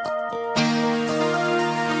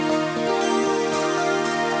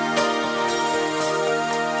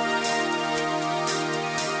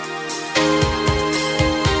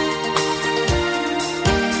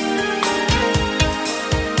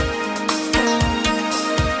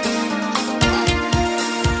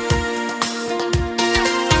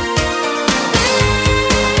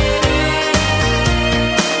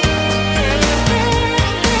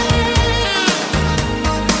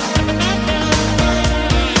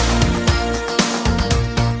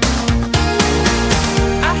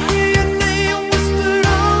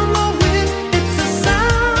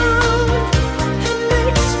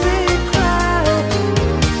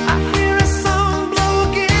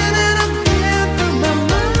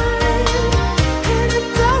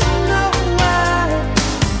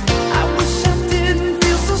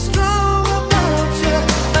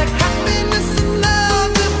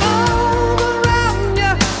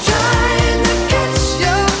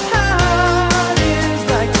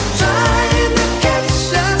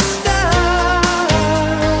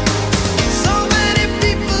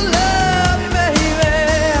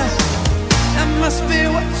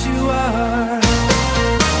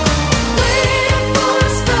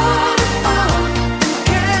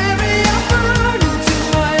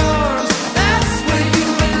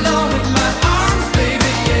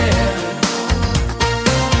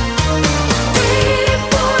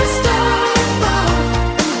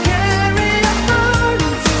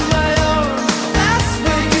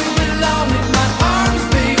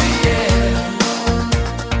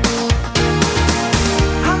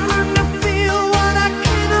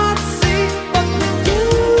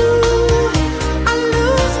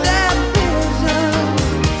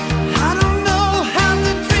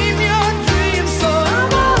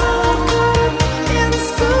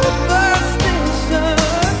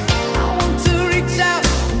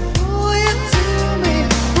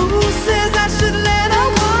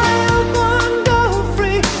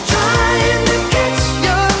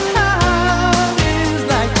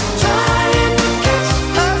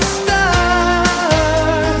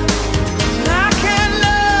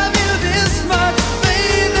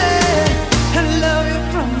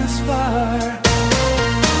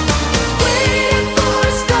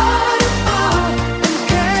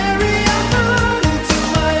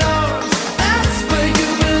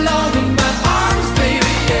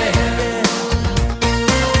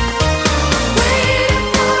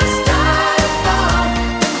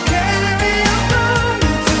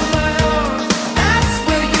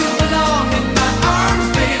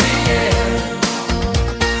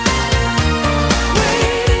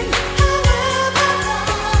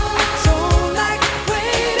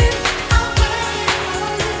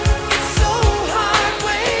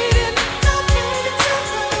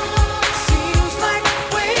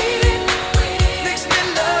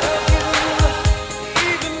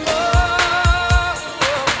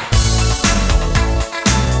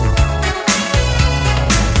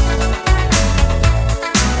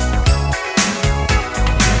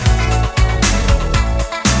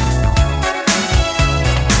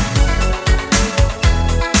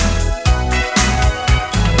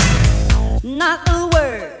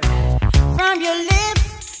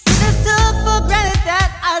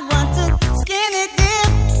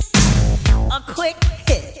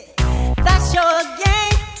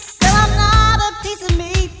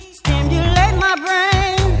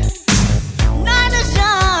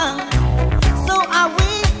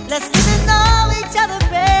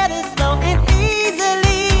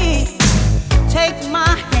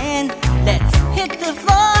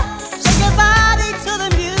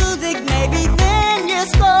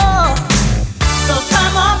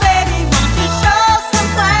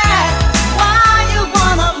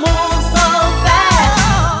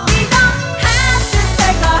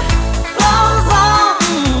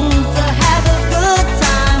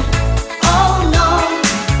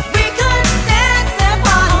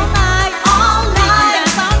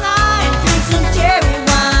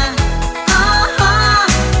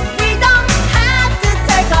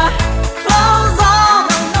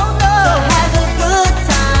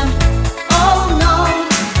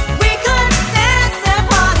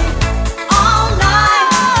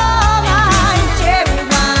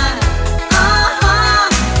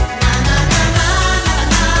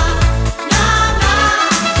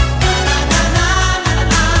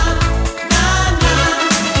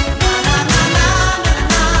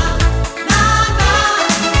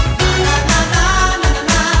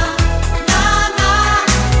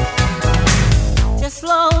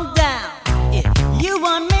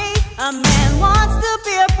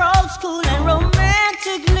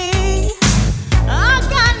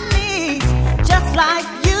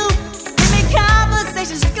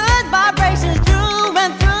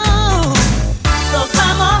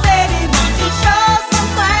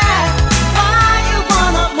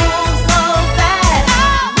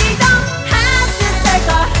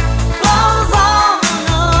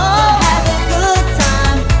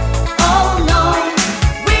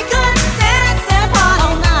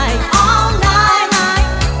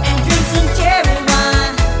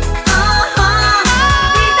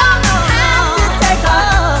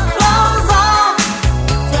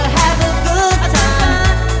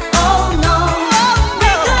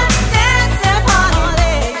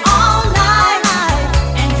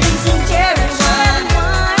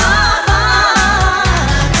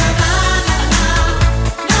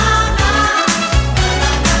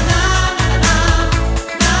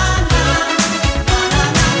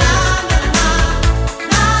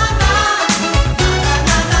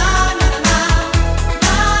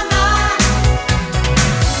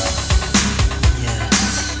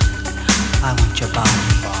I want your body.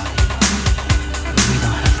 We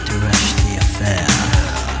don't have to rush the affair.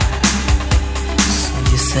 So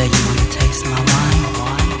you say you want to taste my wine?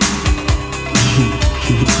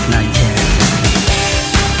 Not yet.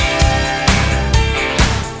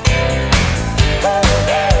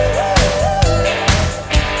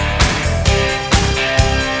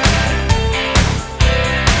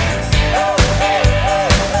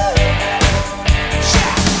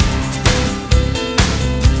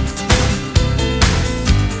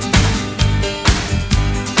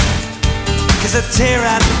 I tear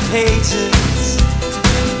out the pages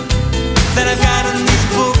that I've got in these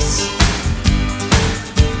books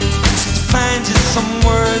just to find just some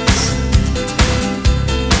words,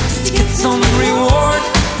 just to get some reward.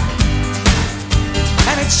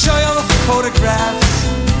 And I'd show you all the photographs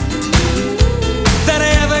that I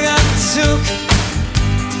ever got took,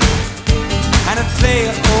 and I'd play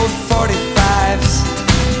old 45s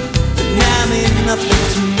that now mean nothing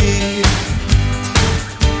to me.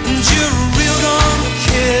 You're a real gone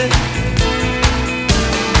kid.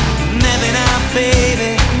 Maybe not,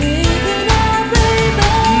 baby. Maybe not, baby.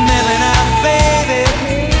 Maybe not, baby.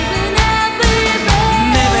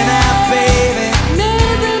 Maybe not, baby.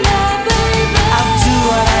 Maybe not, baby. I'll do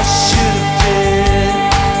what I should have did.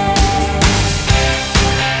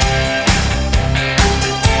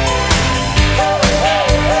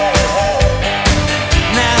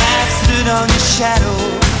 Now I've stood on your shadow,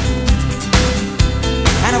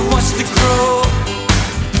 and I've watched it grow,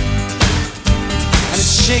 and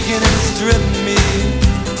it's shaking and it's driven me.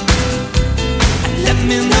 And let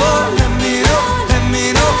me know, let me know, let me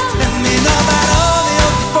know, let me know about all the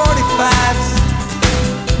old 45s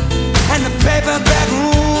and the paperback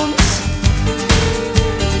rooms,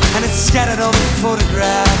 and it's scattered all the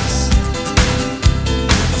photographs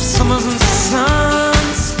of summers and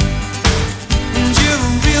suns. And you're a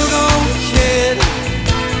real old kid.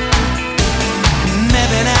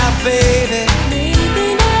 Maybe not, baby. Maybe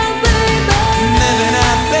not, baby. Maybe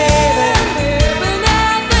not, baby. Maybe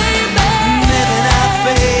not, baby. Maybe not,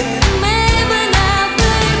 baby. Maybe not,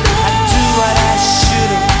 baby. I do what I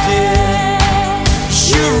should have did.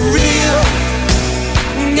 You're real,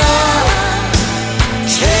 no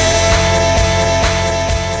kid.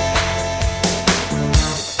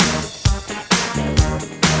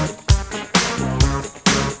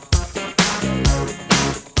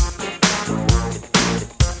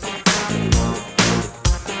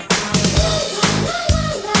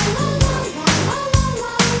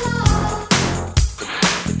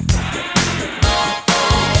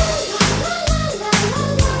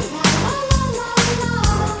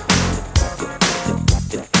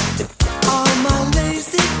 All my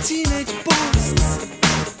lazy teenage boasts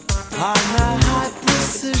are now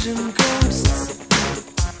high-precision ghosts,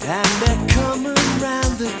 and they're coming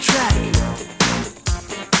round the track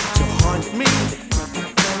to haunt me.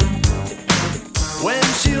 When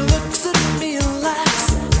she looks at me and laughs,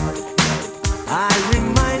 I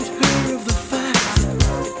remind her of the fact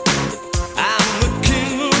I'm the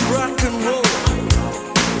king of rock and roll,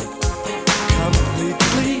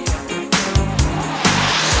 completely.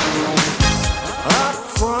 Up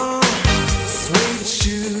from suede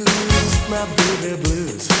shoes, my baby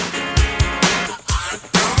blues.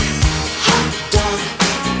 Hot dog,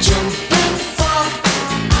 jumping for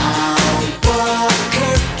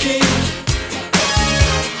Albuquerque.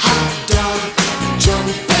 Hot dog,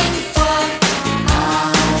 jumping for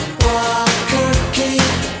Albuquerque.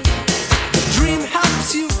 The dream helps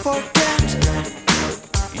you forget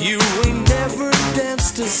you ain't never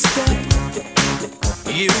danced a step.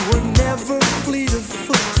 You were never fleet of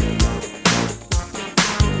foot.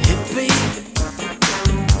 Hippie.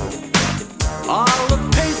 All the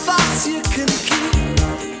pathos you can keep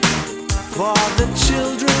for the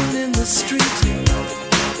children in the street,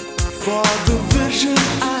 for the vision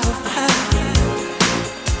I've had.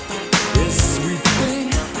 This sweet thing.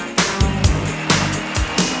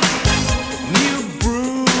 New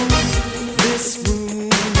broom, this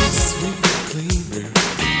room is sweet cleaner.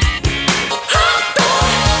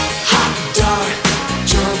 Hot dog,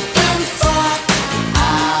 jumping for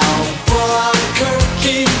Albuquerque.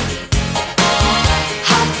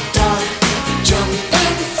 Hot dog,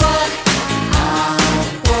 jumping for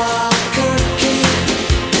Albuquerque.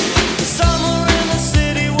 Somewhere in the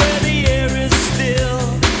city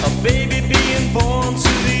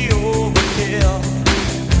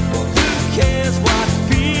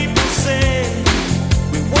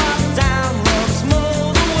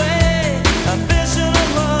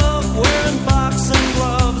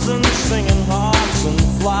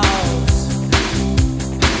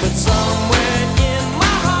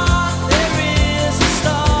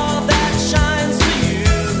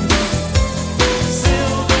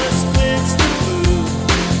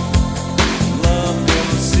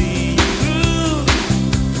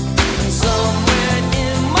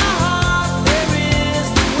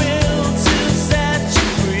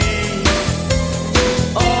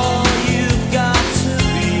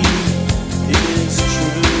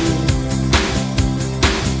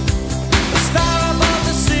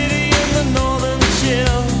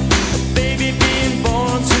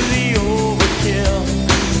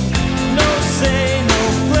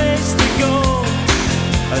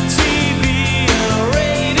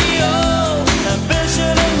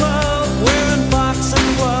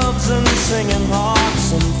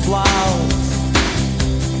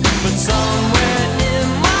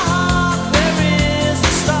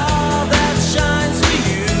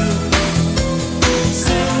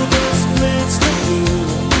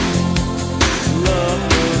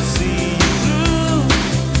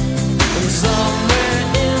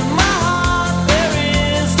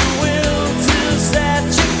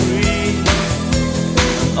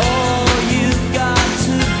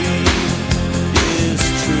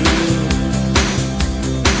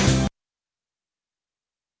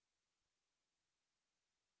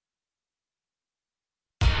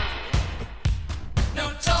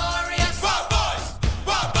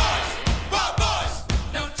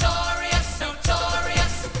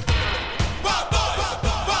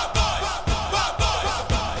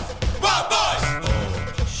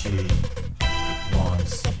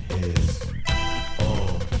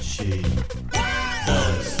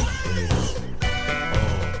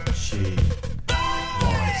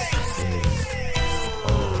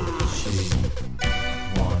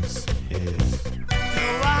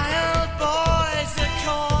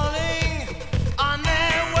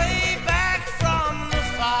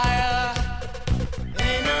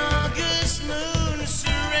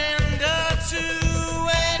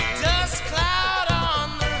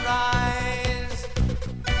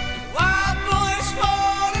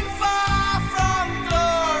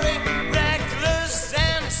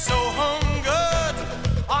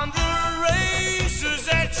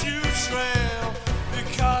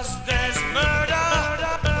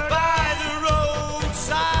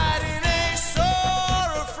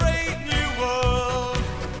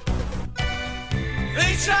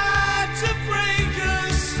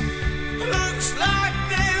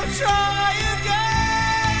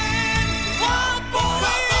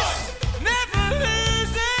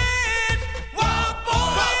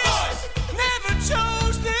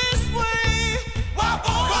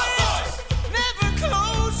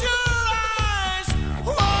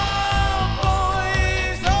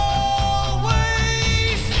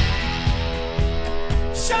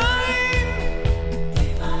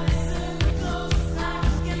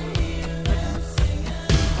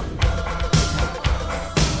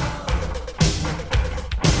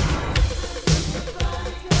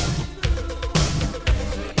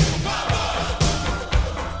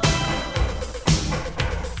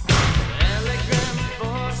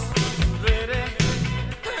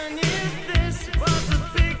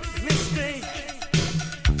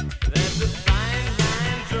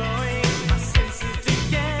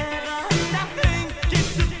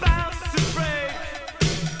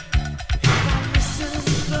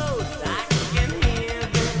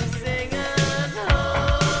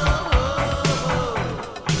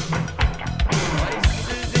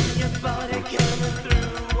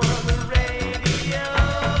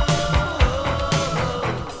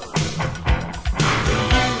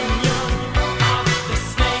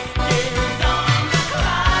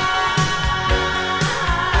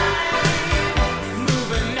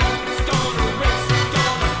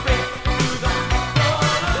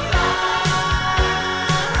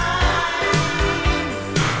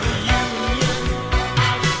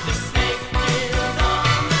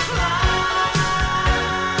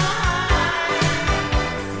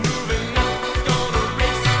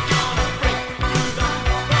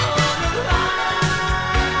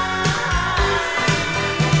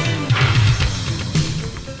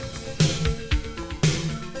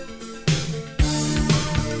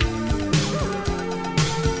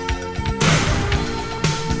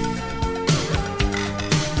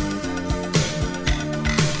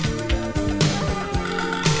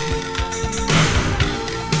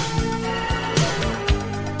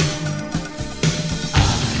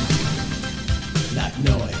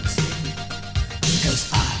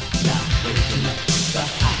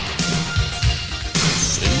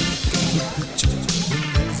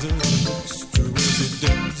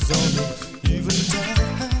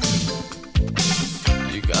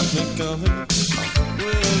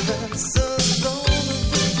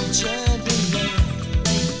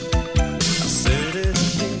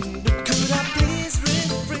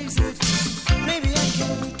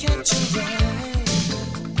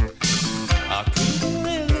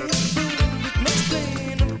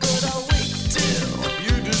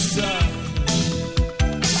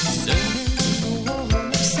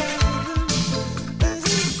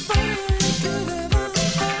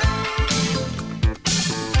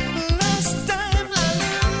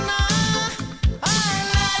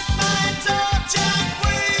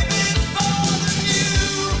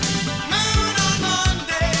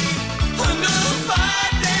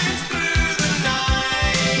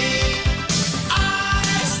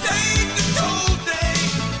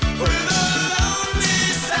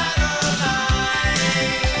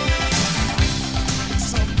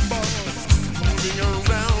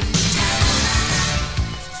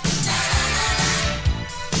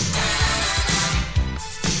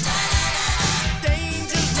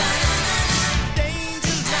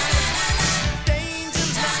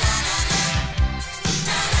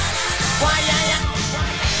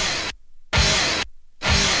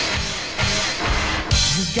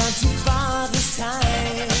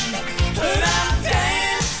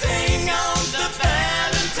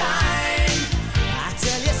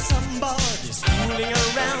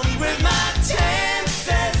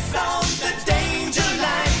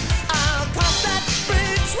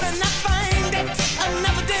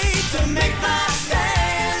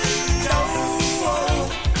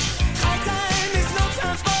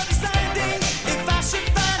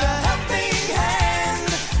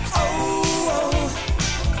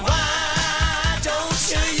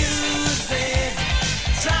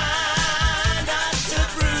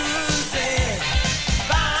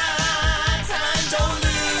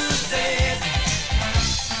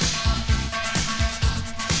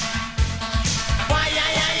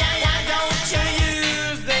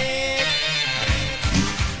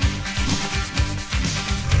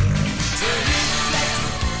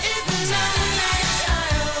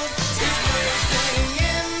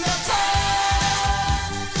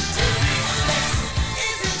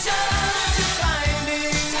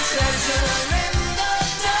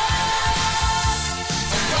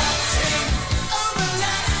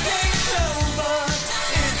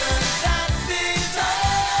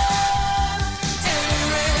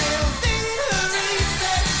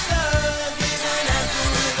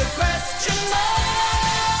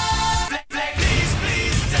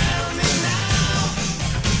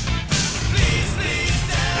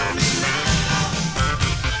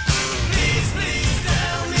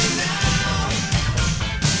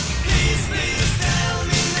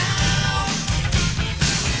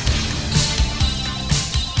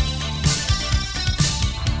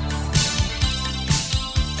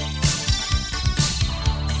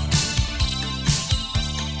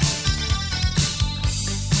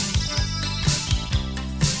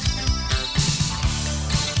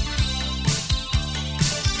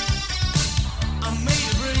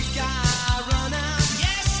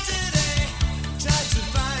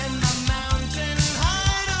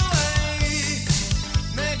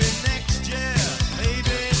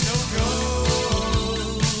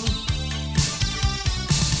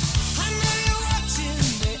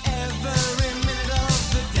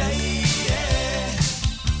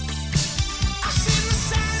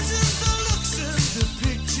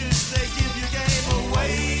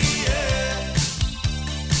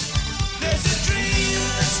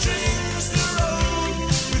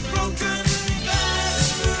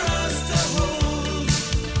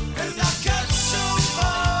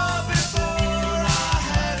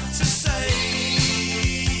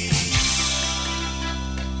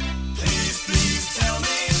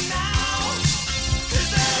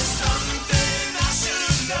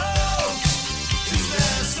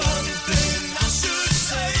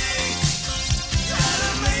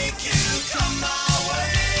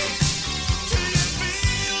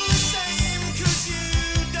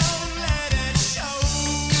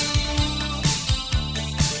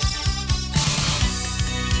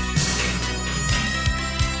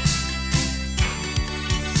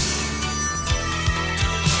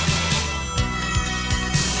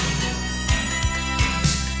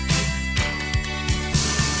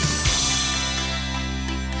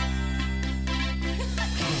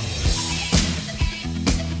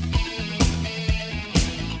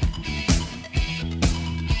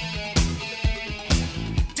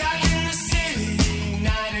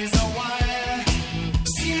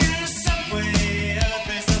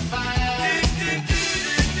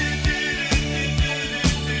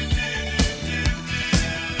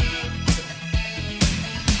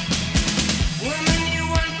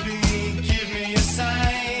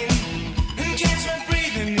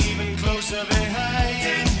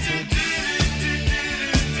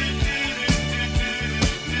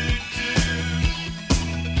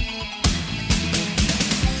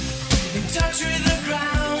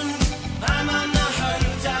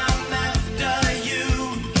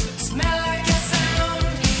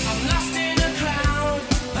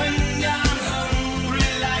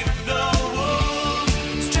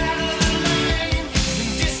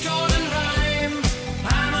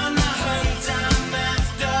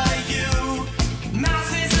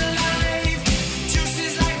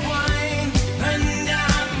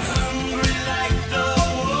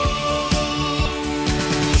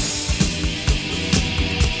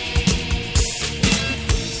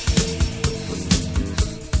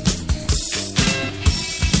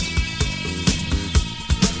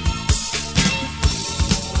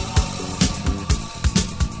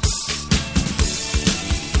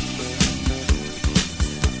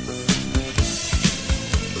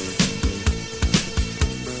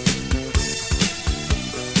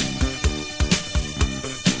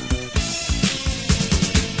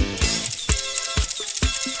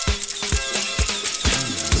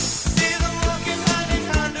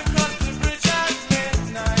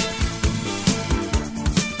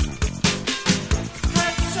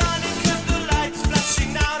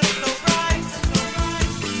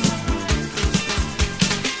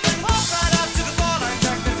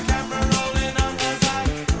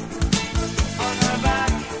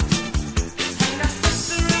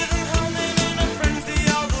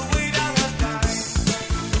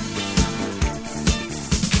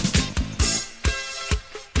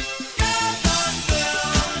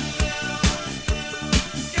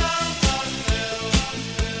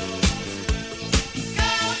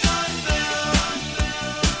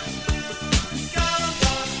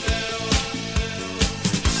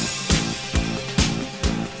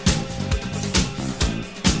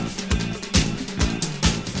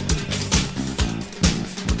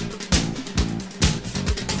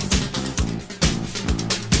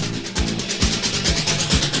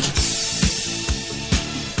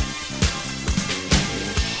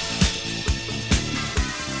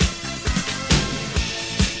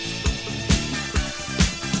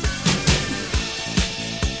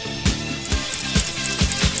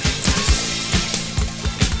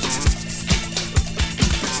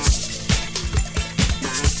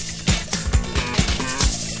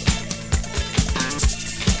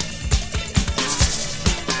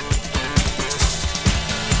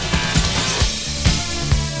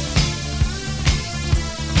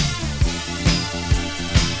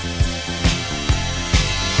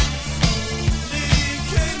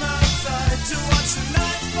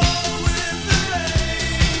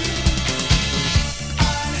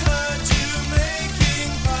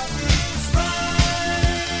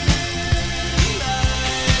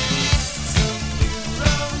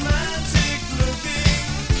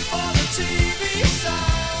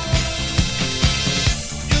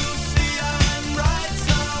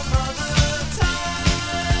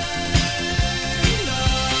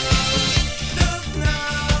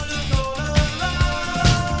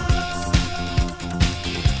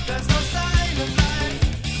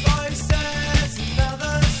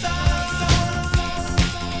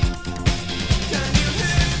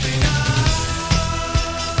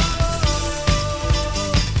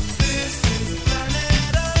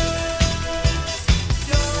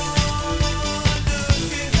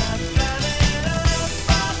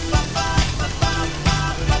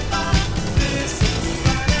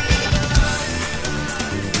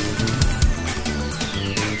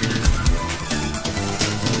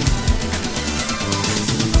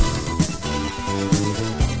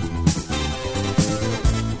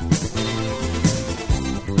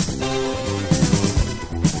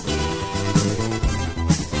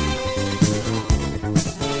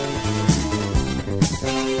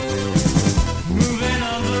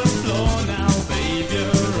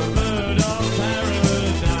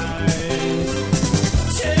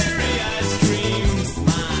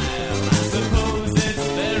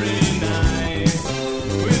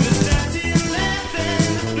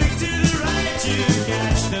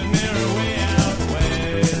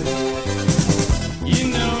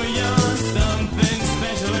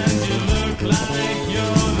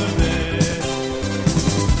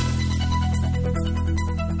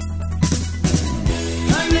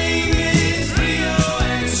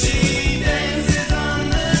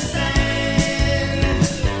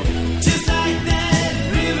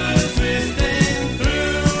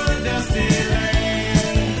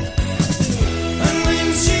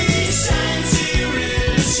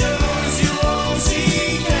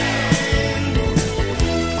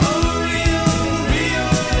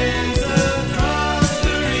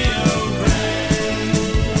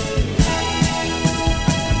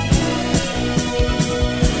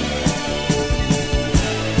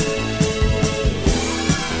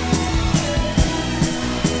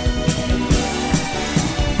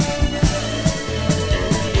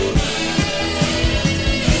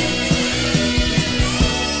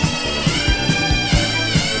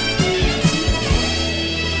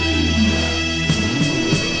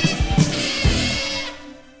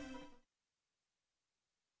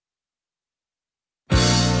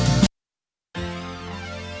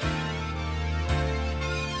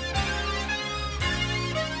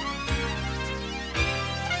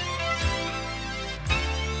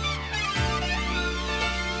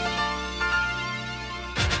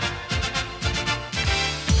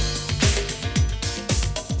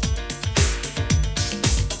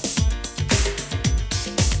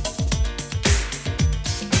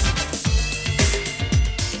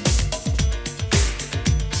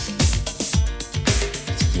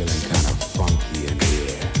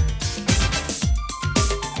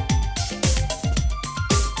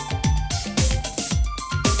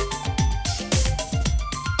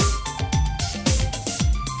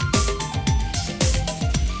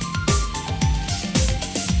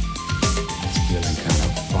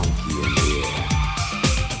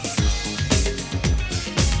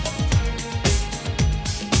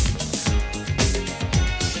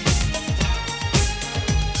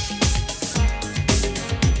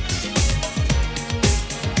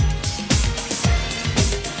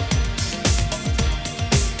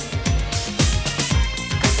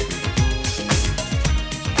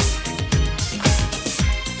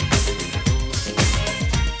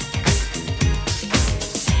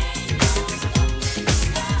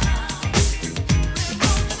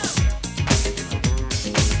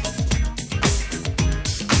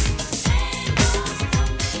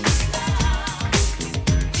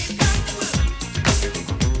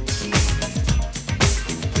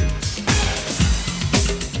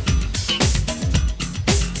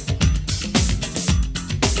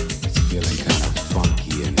feeling kind of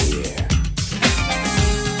funky in here.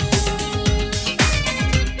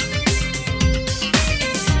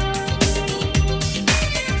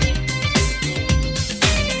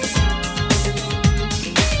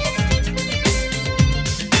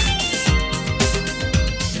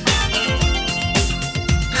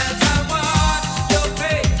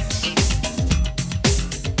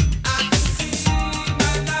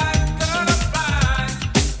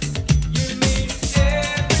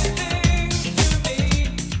 Everything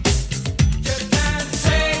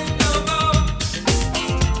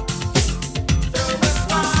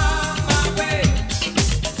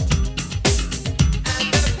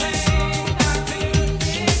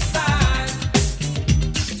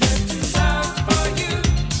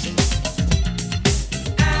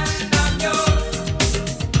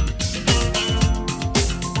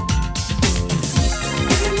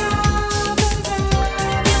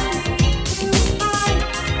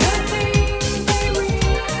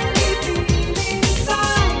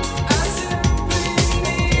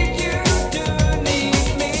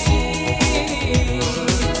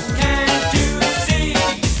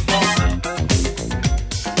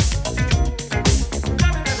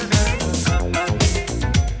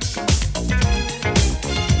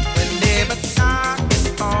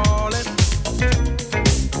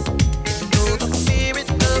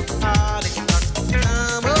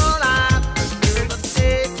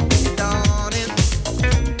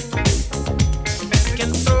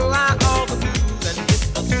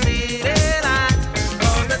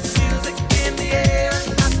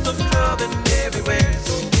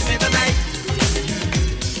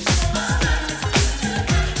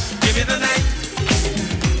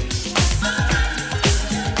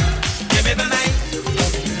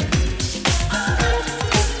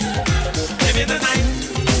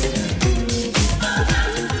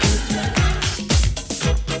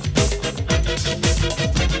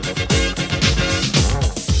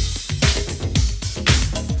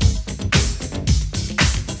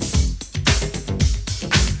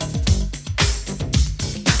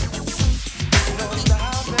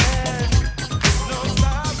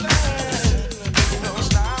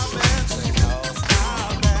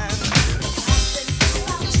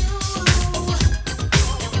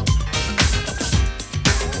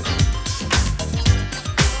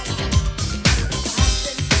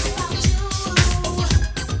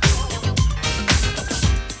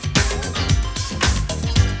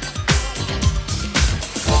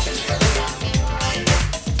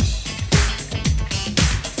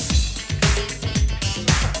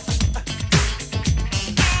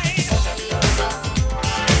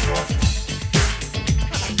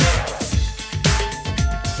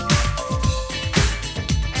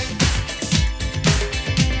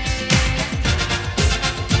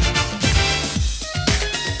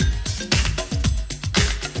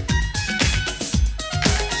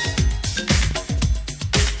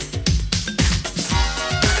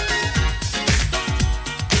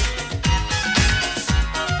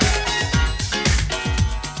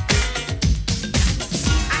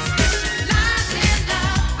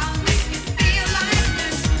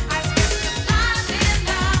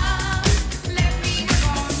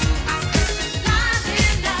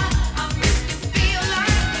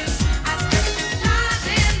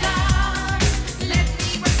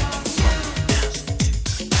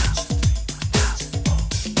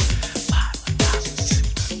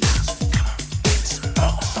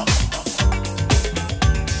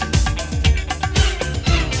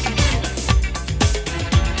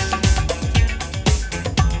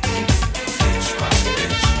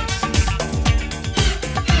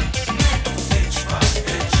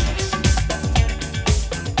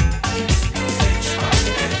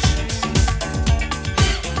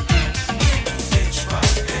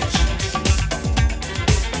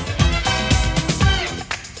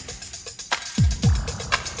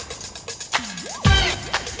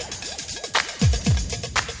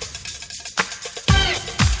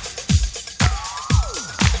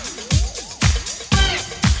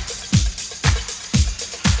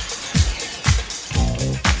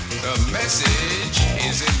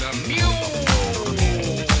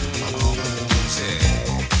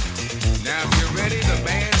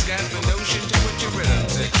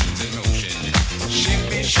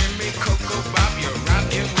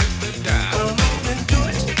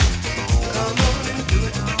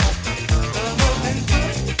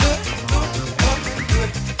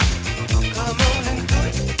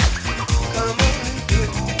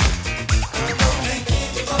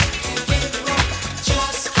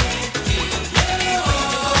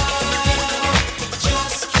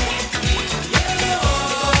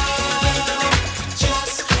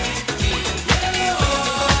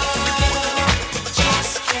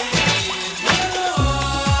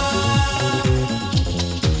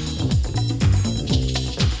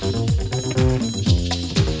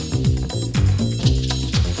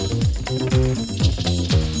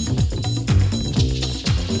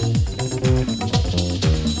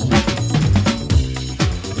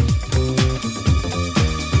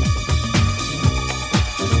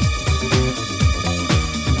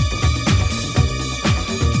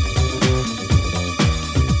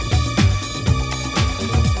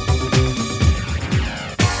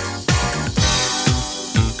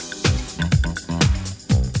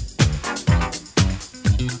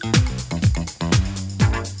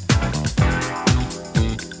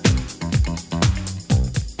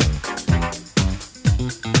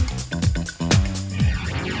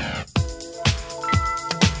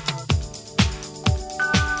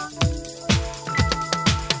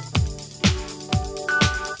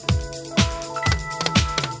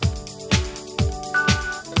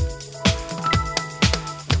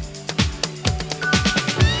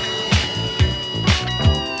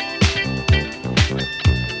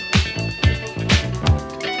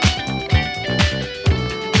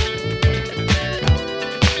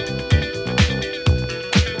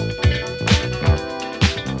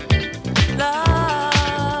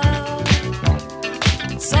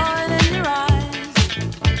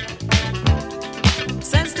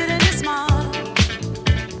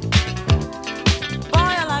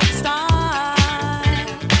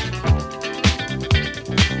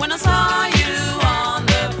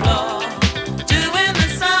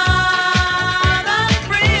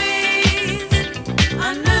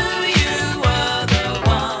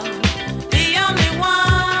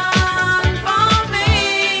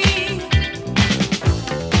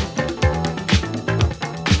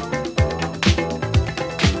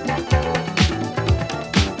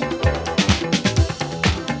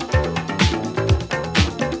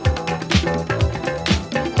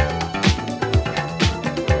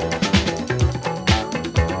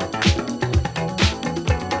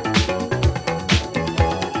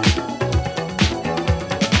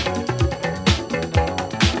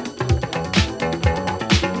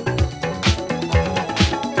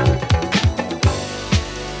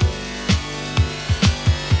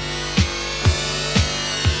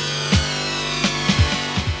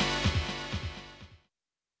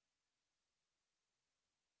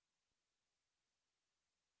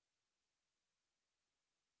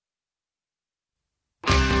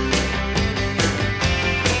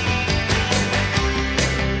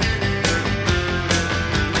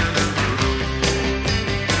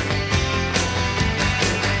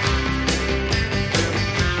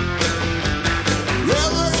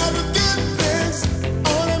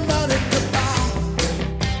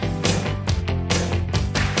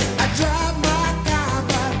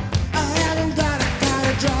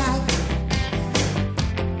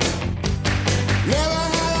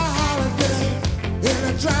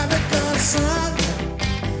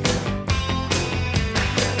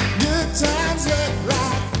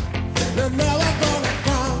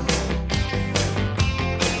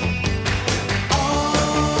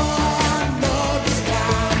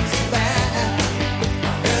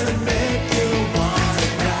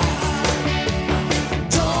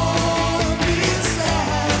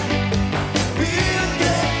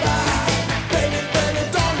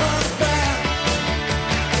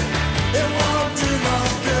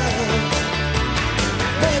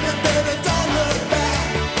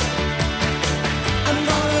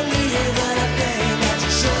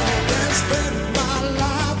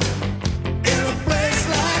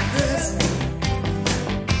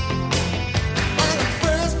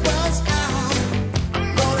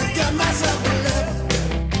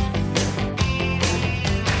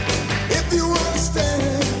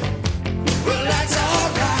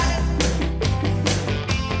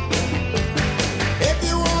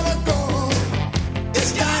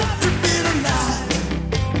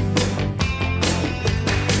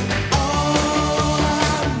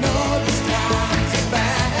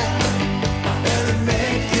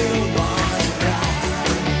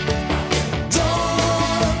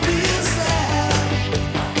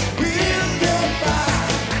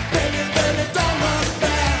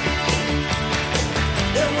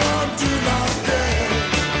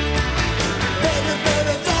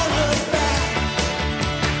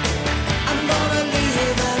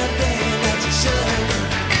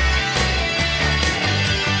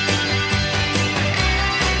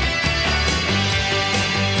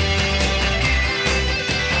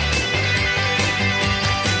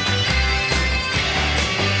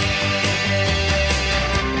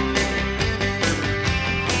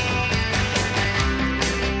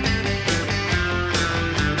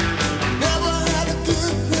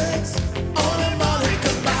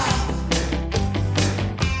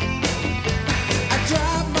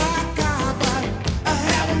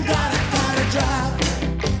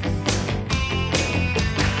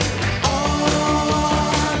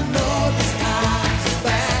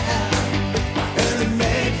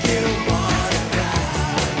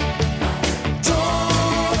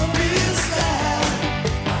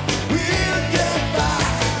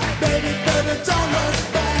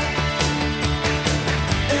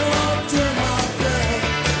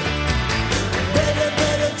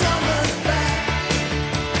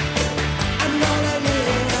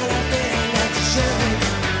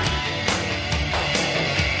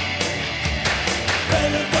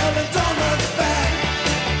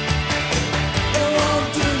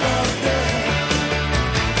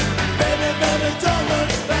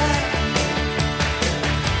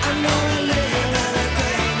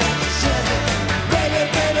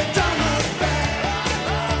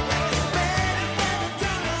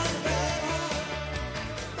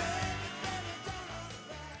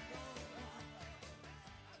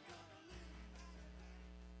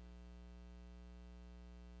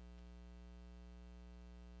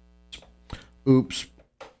Oops.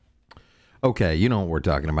 Okay, you know what we're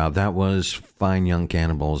talking about. That was Fine Young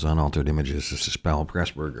Cannibals on Altered Images. This is Powell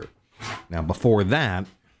Pressburger. Now, before that,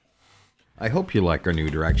 I hope you like our new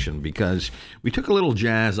direction because we took a little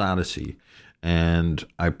jazz odyssey and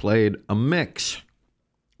I played a mix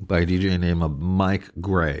by a DJ named Mike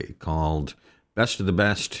Gray called Best of the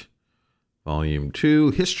Best, Volume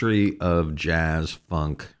 2, History of Jazz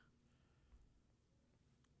Funk.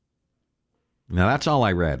 Now, that's all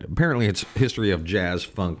I read. Apparently, it's History of Jazz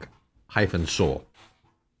Funk -soul.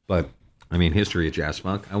 But, I mean, History of Jazz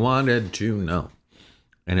Funk. I wanted to know.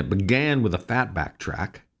 And it began with a Fatback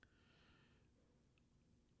track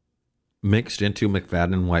mixed into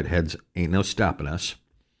McFadden and Whitehead's Ain't No Stopping Us,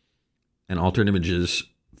 and Altered Images'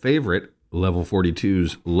 favorite, Level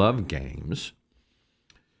 42's Love Games.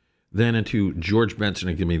 Then into George Benson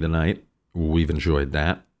and Give Me the Night. We've enjoyed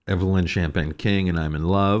that. Evelyn Champagne King and I'm in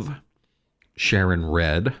Love. Sharon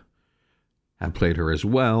Red. I played her as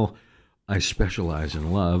well. I Specialize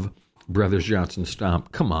in Love. Brothers Johnson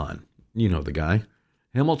Stomp. Come on. You know the guy.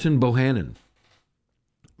 Hamilton Bohannon.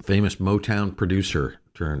 Famous Motown producer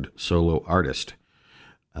turned solo artist.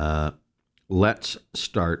 Let's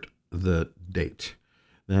Start the Date.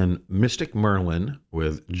 Then Mystic Merlin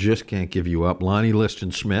with Just Can't Give You Up. Lonnie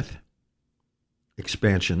Liston Smith.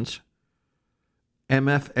 Expansions.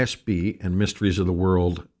 MFSB and Mysteries of the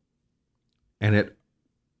World. And it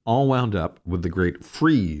all wound up with the great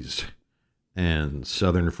Freeze and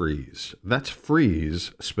Southern Freeze. That's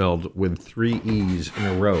Freeze spelled with 3 E's in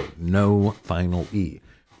a row. No final E.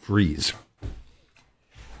 Freeze.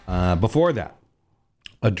 Before that,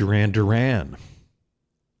 a Duran Duran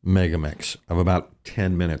mega mix of about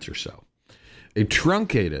 10 minutes or so. A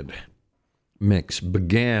truncated mix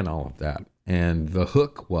began all of that, and the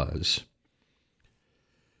hook was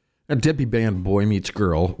a Debbie band Boy Meets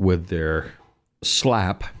Girl with their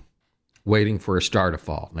slap Waiting for a Star to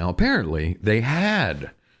Fall. Now, apparently, they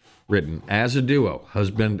had written, as a duo,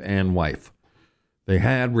 husband and wife, they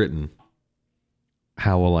had written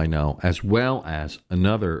How Will I Know, as well as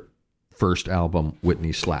another first album,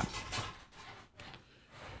 Whitney Slap.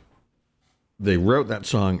 They wrote that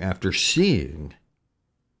song after seeing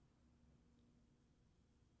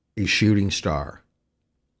a shooting star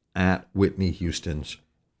at Whitney Houston's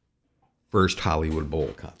first Hollywood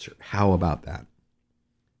Bowl concert. How about that?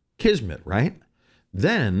 Kismet, right?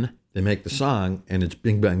 Then they make the song and it's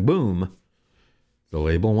Bing Bang Boom. The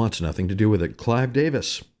label wants nothing to do with it. Clive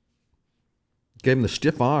Davis gave him the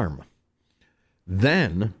stiff arm.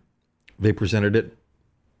 Then they presented it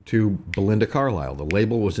to Belinda Carlisle. The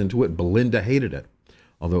label was into it. Belinda hated it.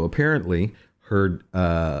 Although apparently her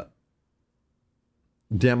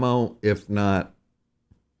demo, if not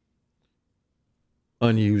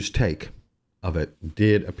unused take of it,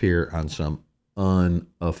 did appear on some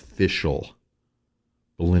unofficial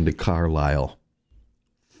Belinda Carlisle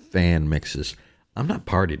fan mixes. I'm not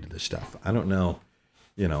party to this stuff. I don't know,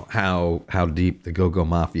 how deep the Go-Go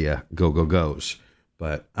Mafia goes,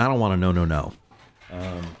 but I don't want to know.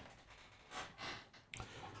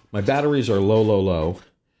 My batteries are low,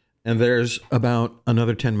 and there's about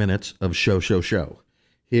another 10 minutes of show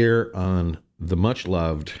here on the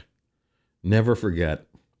much-loved, never forget,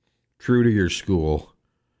 true to your school,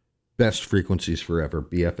 best frequencies forever,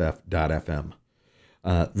 BFF.FM.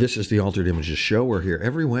 This is the Altered Images Show. We're here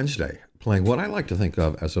every Wednesday playing what I like to think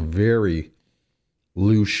of as a very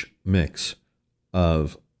louche mix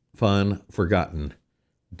of fun, forgotten,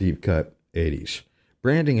 deep-cut 80s.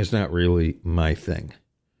 Branding is not really my thing.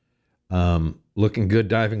 Looking good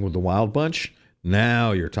diving with the Wild Bunch,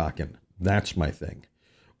 now you're talking. That's my thing.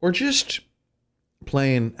 Or just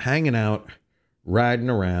playing, hanging out, riding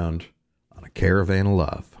around on a caravan of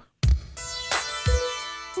love.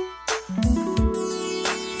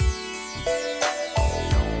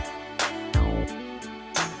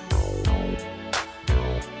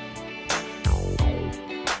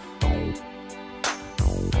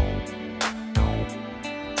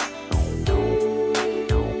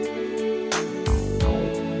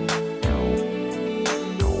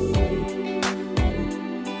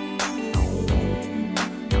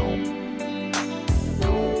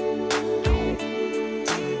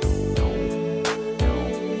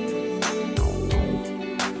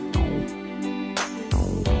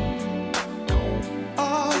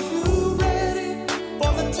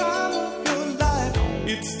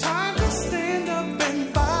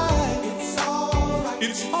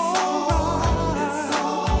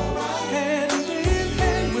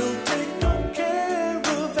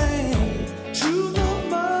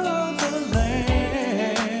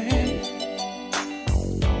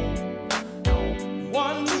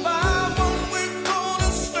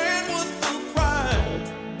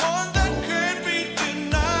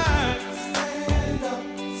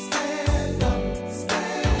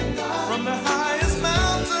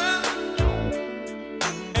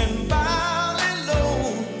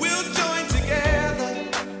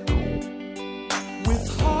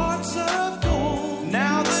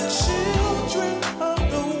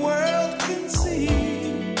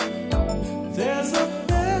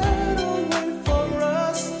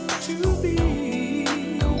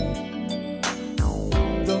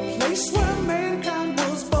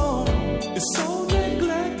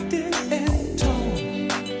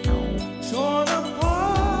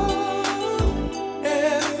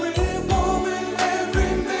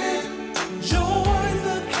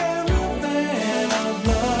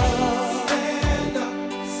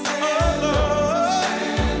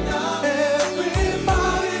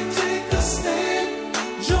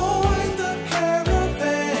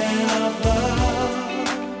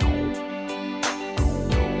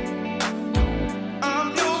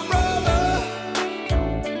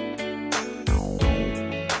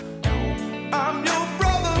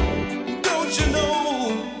 don't you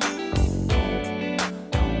know?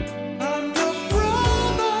 I'm your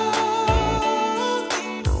brother.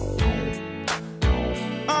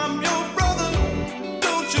 I'm your brother,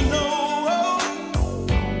 don't you know?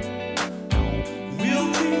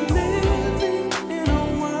 We'll be living in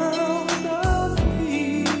a world of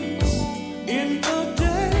peace, in a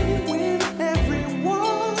day when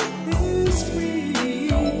everyone is free.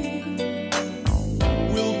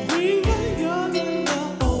 We'll bring the young and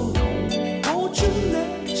the old. Won't you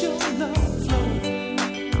let your love flow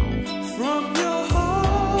from your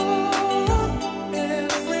heart?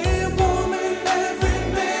 Every woman,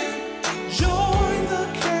 every man, join the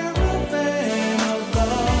caravan of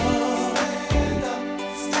love.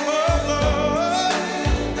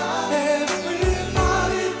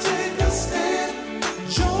 Everybody take a stand.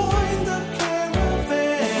 Join the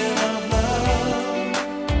caravan of love.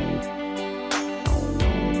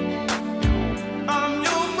 I'm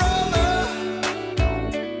your brother.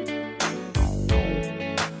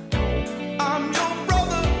 I'm your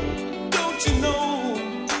brother, don't you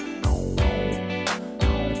know?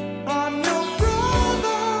 I'm your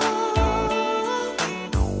brother.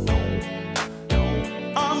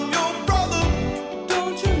 I'm your brother,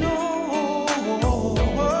 don't you know?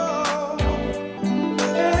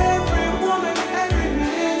 Every woman, every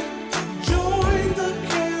man, join the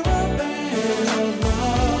caravan of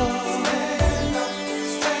love.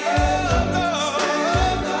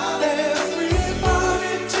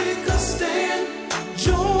 Everybody take a stand.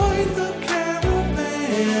 Join the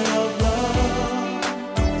caravan of love.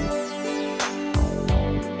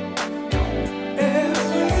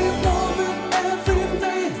 Every woman, every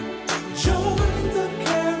man, join the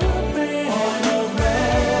caravan of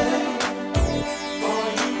love.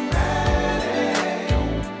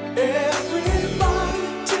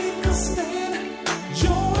 Everybody take a stand.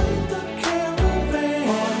 Join the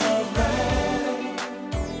caravan of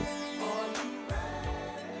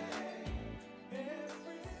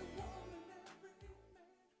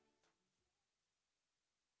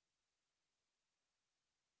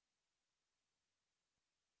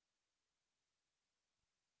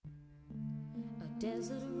A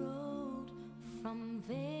desert road from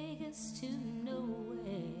Vegas to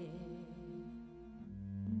nowhere.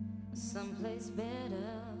 Someplace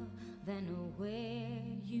better than where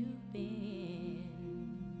you've been.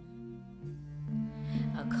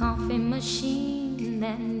 A coffee machine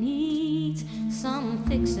that needs some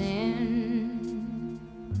fixing.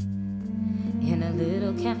 In a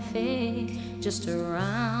little cafe just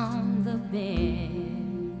around the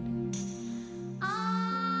bend. I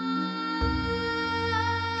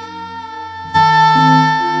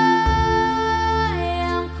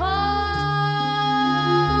am calling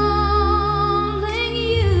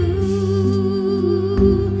you.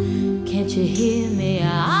 Can't you hear me?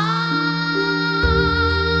 I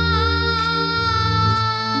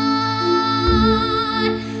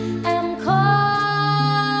am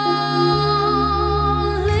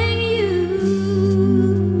calling you.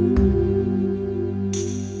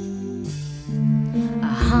 A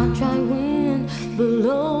hot, dry wind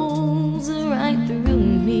blows right through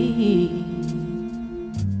me.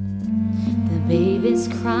 The baby's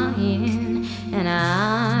crying and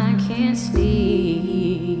I can't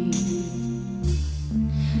sleep.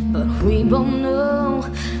 But we both know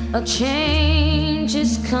a change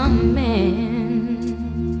is coming.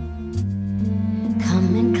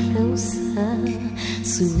 Coming closer,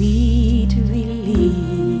 sweet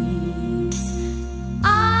release. I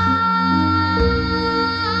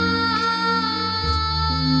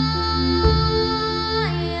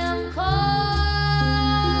am calling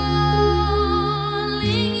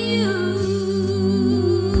you.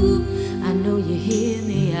 I know you hear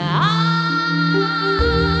me. I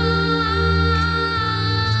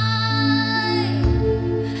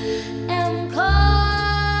am calling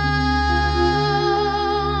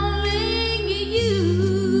you.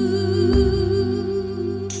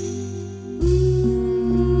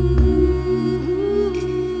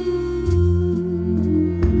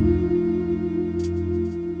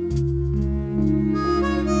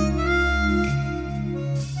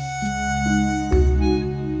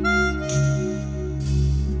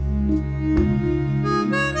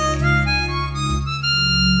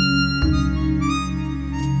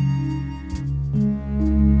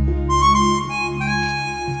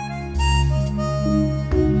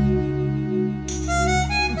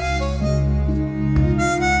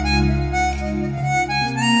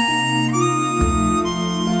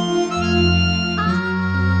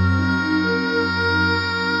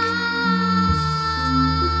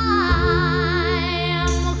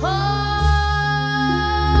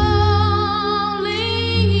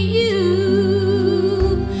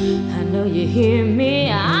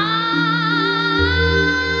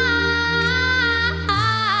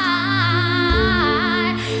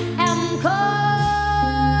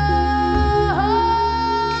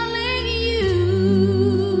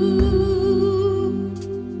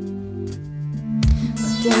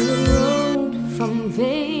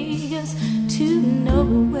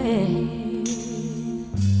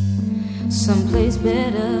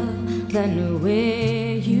 better than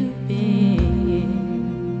where you've been.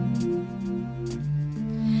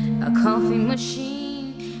 A coffee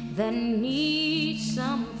machine that needs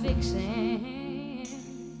some fixing.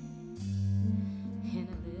 In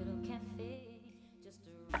a little cafe just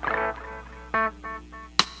around.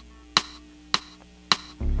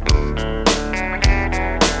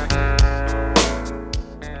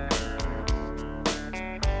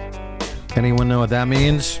 Anyone know what that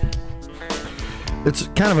means? It's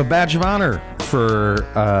kind of a badge of honor for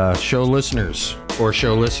show listeners, or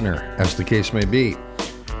show listener, as the case may be.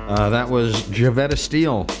 That was Javetta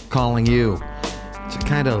Steele, Calling You. It's a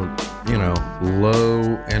kind of, low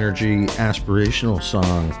energy, aspirational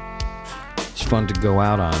song. It's fun to go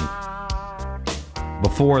out on.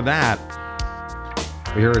 Before that,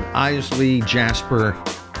 we heard Isley Jasper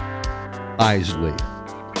Isley.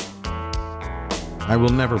 I will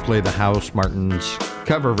never play the House Martins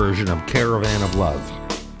cover version of Caravan of Love.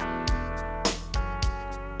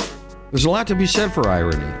 There's a lot to be said for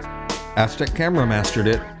irony. Aztec Camera mastered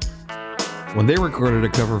it when they recorded a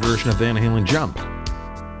cover version of Van Halen Jump.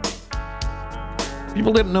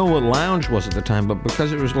 People didn't know what lounge was at the time, but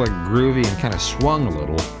because it was like groovy and kind of swung a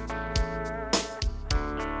little,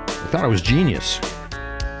 I thought it was genius.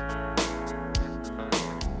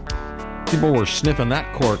 People were sniffing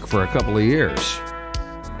that cork for a couple of years.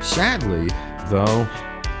 Sadly, though,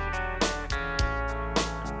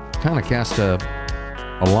 kind of cast a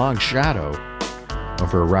long shadow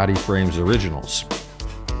over Roddy Frame's originals.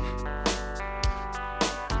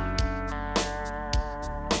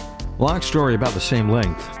 Long story about the same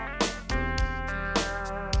length.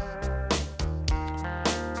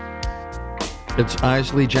 It's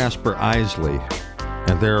Isley Jasper Isley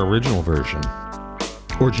and their original version,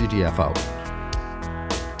 or GTFO.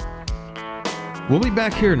 We'll be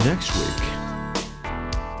back here next week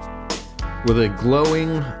with a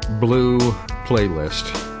glowing blue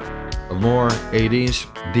playlist of more 80s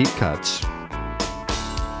deep cuts,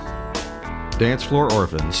 Dance Floor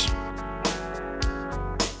Orphans,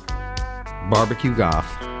 Barbecue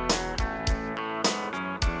Goth,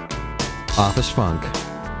 Office Funk,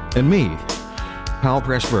 and me, Powell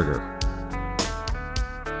Pressburger,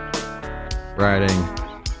 riding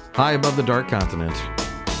high above the Dark Continent,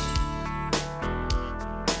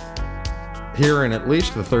 here in at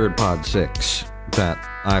least the third Pod 6 that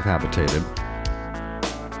I've habitated.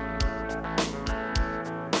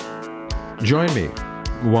 Join me,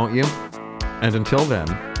 won't you? And until then,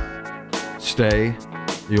 stay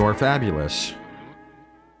your fabulous,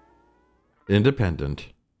 independent,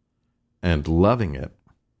 and loving it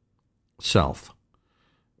self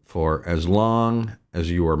for as long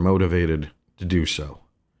as you are motivated to do so.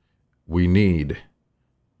 We need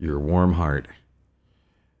your warm heart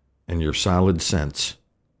and your solid sense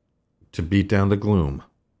to beat down the gloom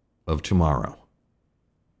of tomorrow.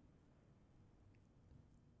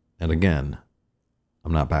 And again,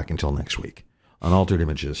 I'm not back until next week. On Altered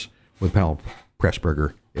Images with Powell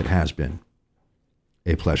Pressburger, it has been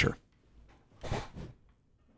a pleasure.